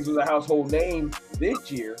Trayvon Diggs was a household name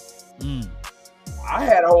this year, I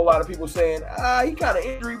had a whole lot of people saying, he kind of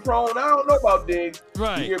injury prone. I don't know about Diggs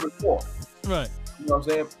the year before. Right. You know what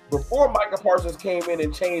I'm saying? Before Micah Parsons came in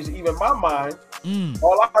and changed even my mind,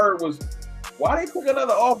 all I heard was, why they took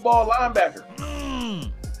another off-ball linebacker?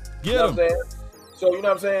 Get you know what I'm saying? So, you know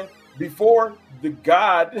what I'm saying? Before the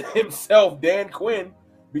God himself, Dan Quinn,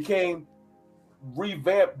 became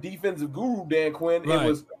revamped defensive guru Dan Quinn, it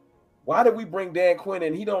was, why did we bring Dan Quinn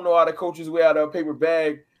in? He don't know how to coach his way out of a paper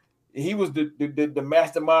bag. He was the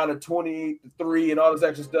mastermind of 28-3 and all this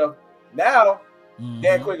extra stuff. Now,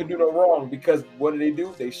 Dan Quinn can do no wrong, because what did they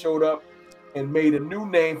do? They showed up and made a new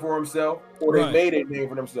name for himself, or they made a name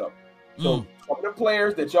for themselves. So some of the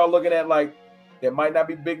players that y'all looking at, like, that might not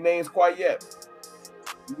be big names quite yet,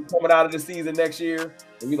 coming out of the season next year,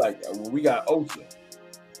 and you like, well, we got Ocha. You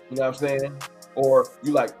know what I'm saying? Or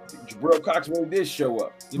you like, Jabril Cox really did show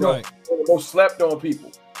up. You know, most slept on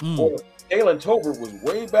people. Or Jalen Tolbert was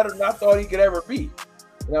way better than I thought he could ever be. You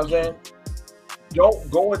know what I'm saying?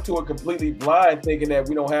 Don't go into it completely blind thinking that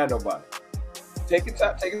we don't have nobody. Take a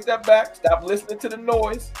step back. Stop listening to the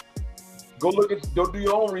noise. Go do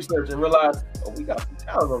your own research and realize, we got some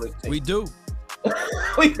talent on this team. We do.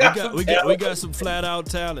 we got some flat out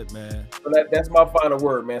talent, man. So that's my final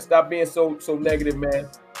word, man. Stop being so negative, man.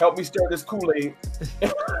 Help me stir this Kool-Aid.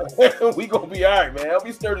 We gonna be all right, man. Help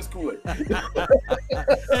me stir this Kool-Aid. hey,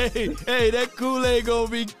 that Kool-Aid gonna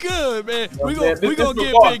be good, man. You know we gonna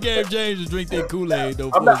get Big Game James to drink that Kool-Aid, though.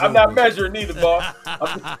 I'm not measuring either, boss.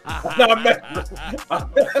 I'm not measuring.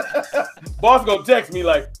 Boss gonna text me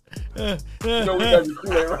like, we got your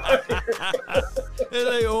Kool-Aid right.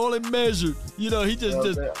 It ain't only measured. You know, he just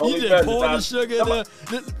pour the sugar in there.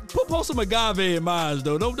 Put some agave in mine,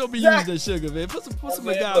 though. Don't be using that sugar, man. Put some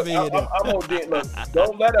agave in there. I'm gonna look.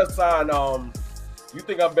 Don't let us sign. You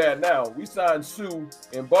think I'm bad now? We signed Sue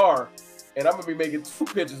and Barr, and I'm gonna be making 2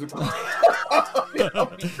 pictures of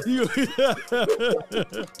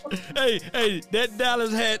hey, that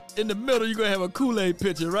Dallas hat in the middle, you're gonna have a Kool-Aid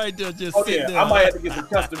picture right there, just sitting there. I might have to get some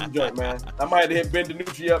custom joint, man. I might have to hit Ben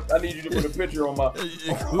DiNucci up. I need you to put a picture on my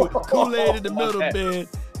Kool-Aid in the middle, man.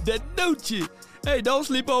 That Nucci. Hey, don't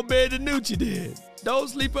sleep on Ben DiNucci, then. Don't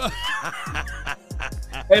sleep on.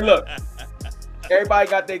 Hey, look. Everybody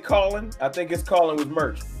got their calling. I think his calling was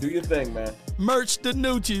merch. Do your thing, man. Merch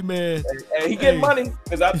Danucci, man. And he get money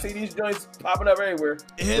because I see these joints popping up everywhere.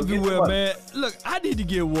 Everywhere, man. Look, I need to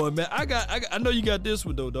get one, man. I know you got this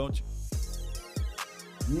one though, don't you?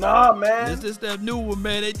 Nah, man. This that new one,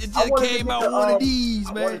 man. It just came out one of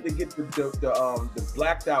these, man. I wanted to get the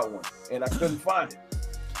blacked out one, and I couldn't find it.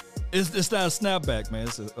 It's not a snapback, man.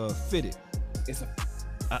 It's a fitted.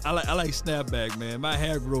 I like snapback, man. My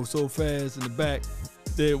hair grows so fast in the back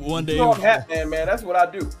that one day. I'm hat man. That's what I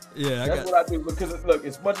do. Yeah, that's what I do. Because look,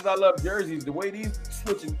 as much as I love jerseys, the way these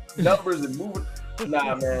switching numbers and moving,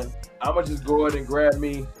 nah, man. I'ma just go ahead and grab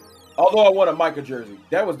me. Although I want a Micah jersey,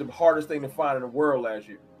 that was the hardest thing to find in the world last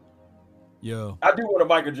year. Yo, I do want a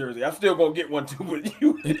Micah jersey. I'm still gonna get one too with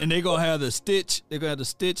you. And they're gonna have the Stitch. They're gonna have the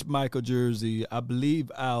Stitch Micah jersey, I believe,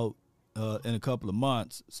 out in a couple of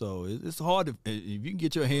months. So it's hard if you can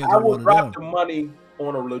get your hands. I would drop the money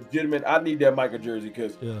on a legitimate. I need that Micah jersey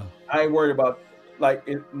because I ain't worried about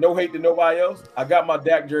no hate to nobody else. I got my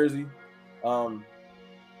Dak jersey.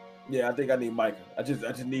 Yeah, I think I need Micah. I just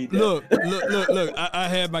need that. Look. I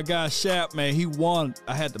had my guy Shap, man. He won.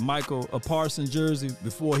 I had the Michael Parsons jersey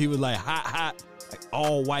before. He was like hot, like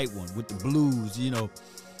all white one with the blues, you know.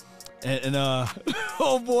 And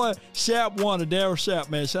oh boy, Shap won. Daryl Shap,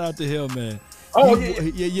 man. Shout out to him, man. Oh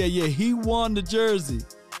yeah. He won the jersey,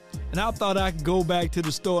 and I thought I could go back to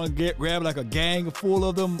the store and grab like a gang full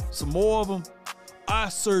of them, some more of them. I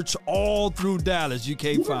searched all through Dallas. You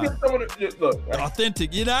can't find it. Look,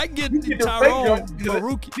 authentic. You know, I can get Tyrone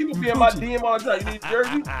Maruki. People be in my DM all the time. You need a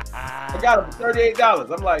jersey? I got it for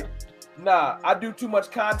 $38. I'm like, nah, I do too much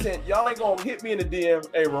content. Y'all ain't gonna hit me in the DM.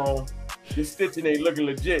 Hey, Ron, this stitching ain't looking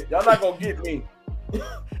legit. Y'all not gonna get me.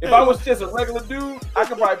 If I was just a regular dude, I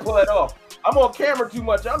could probably pull that off. I'm on camera too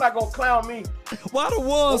much. Y'all not gonna clown me. Why the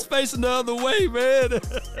ones facing the other way, man?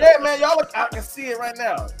 Yeah, man, y'all look. I can see it right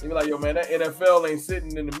now. You be like, yo, man, that NFL ain't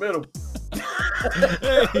sitting in the middle.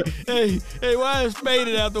 hey, why is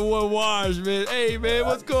faded after one wash, man? Hey, man,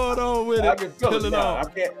 what's going on with it? I can feel it now.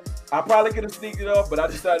 I probably could have sneaked it off, but I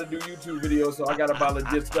decided to do YouTube videos, so I got to buy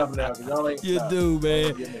legit stuff now. Y'all ain't. You do,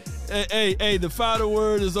 man. Hey, the final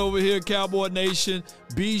word is over here, Cowboy Nation.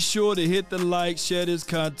 Be sure to hit the like, share this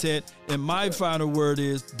content. And my final word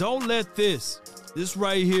is, don't let this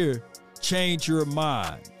right here change your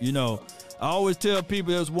mind. You know, I always tell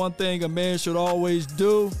people there's one thing a man should always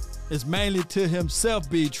do. It's mainly to himself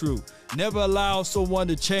be true. Never allow someone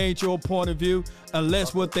to change your point of view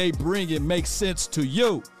unless what they bring it makes sense to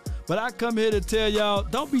you. But I come here to tell y'all,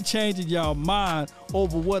 don't be changing y'all mind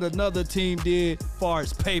over what another team did as far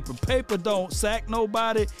as paper. Paper don't sack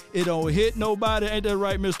nobody. It don't hit nobody. Ain't that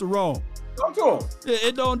right, Mr. Wrong? Talk to him.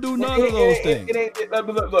 It don't do none of those things.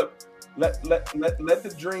 Look. Let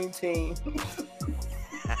the dream team.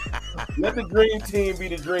 Let the dream team be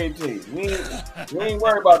the dream team. We ain't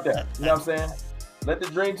worried about that. You know what I'm saying? Let the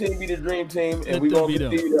dream team be the dream team, and we're gonna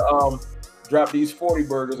continue to drop these 40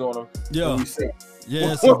 burgers on them. Yeah. We see.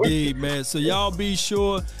 Yes, indeed, man. So y'all be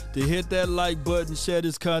sure to hit that like button, share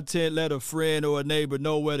this content, let a friend or a neighbor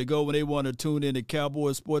know where to go when they want to tune in to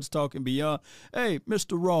Cowboys Sports Talk and beyond. Hey,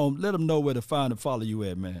 Mr. Rome, let them know where to find and follow you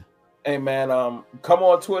at, man. Hey, man, come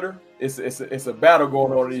on Twitter. It's a battle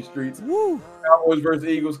going on in these streets. Woo. Cowboys versus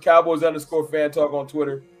Eagles. Cowboys_fan talk on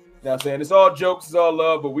Twitter. You know what I'm saying? It's all jokes, it's all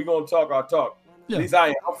love, but we're going to talk our talk. Yeah. At least I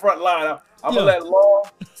am. I'm front line. I'm going to let Law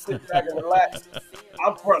sit back and relax.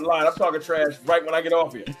 I'm front line. I'm talking trash right when I get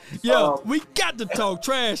off here. Yeah, we got to talk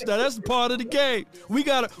trash now. That's part of the game. We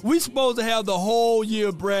supposed to have the whole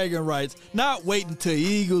year bragging rights, not waiting till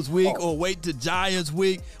Eagles week or wait till Giants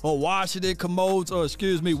week or Washington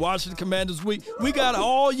Commanders week. We got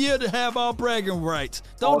all year to have our bragging rights.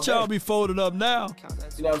 Don't y'all be folded up now.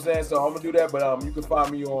 You know what I'm saying? So I'm going to do that, but you can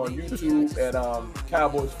find me on YouTube at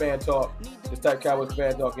Cowboys Fan Talk. Just type Cowboys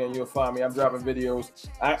Fan Talk and you'll find me. I'm dropping videos.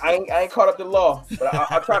 I ain't caught up to Law, but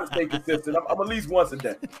I try to stay consistent. I'm at least once a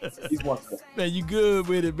day. Man, you good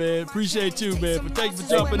with it, man. Appreciate you, man. Thanks for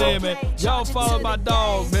jumping in, man. Y'all follow my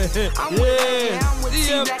dog, man. Yeah.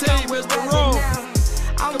 DFT, Mr. Rome.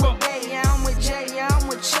 I'm with Bay, I'm with Jay, I'm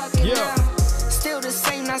with Chuck and them. Still the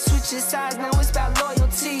same, not switching sides. Now it's about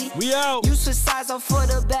loyalty. We out. You switch sides off for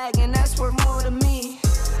the bag, and that's worth more to me.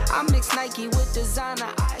 I mix Nike with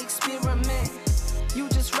designer, I experiment. You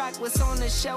just rock what's on the shelf.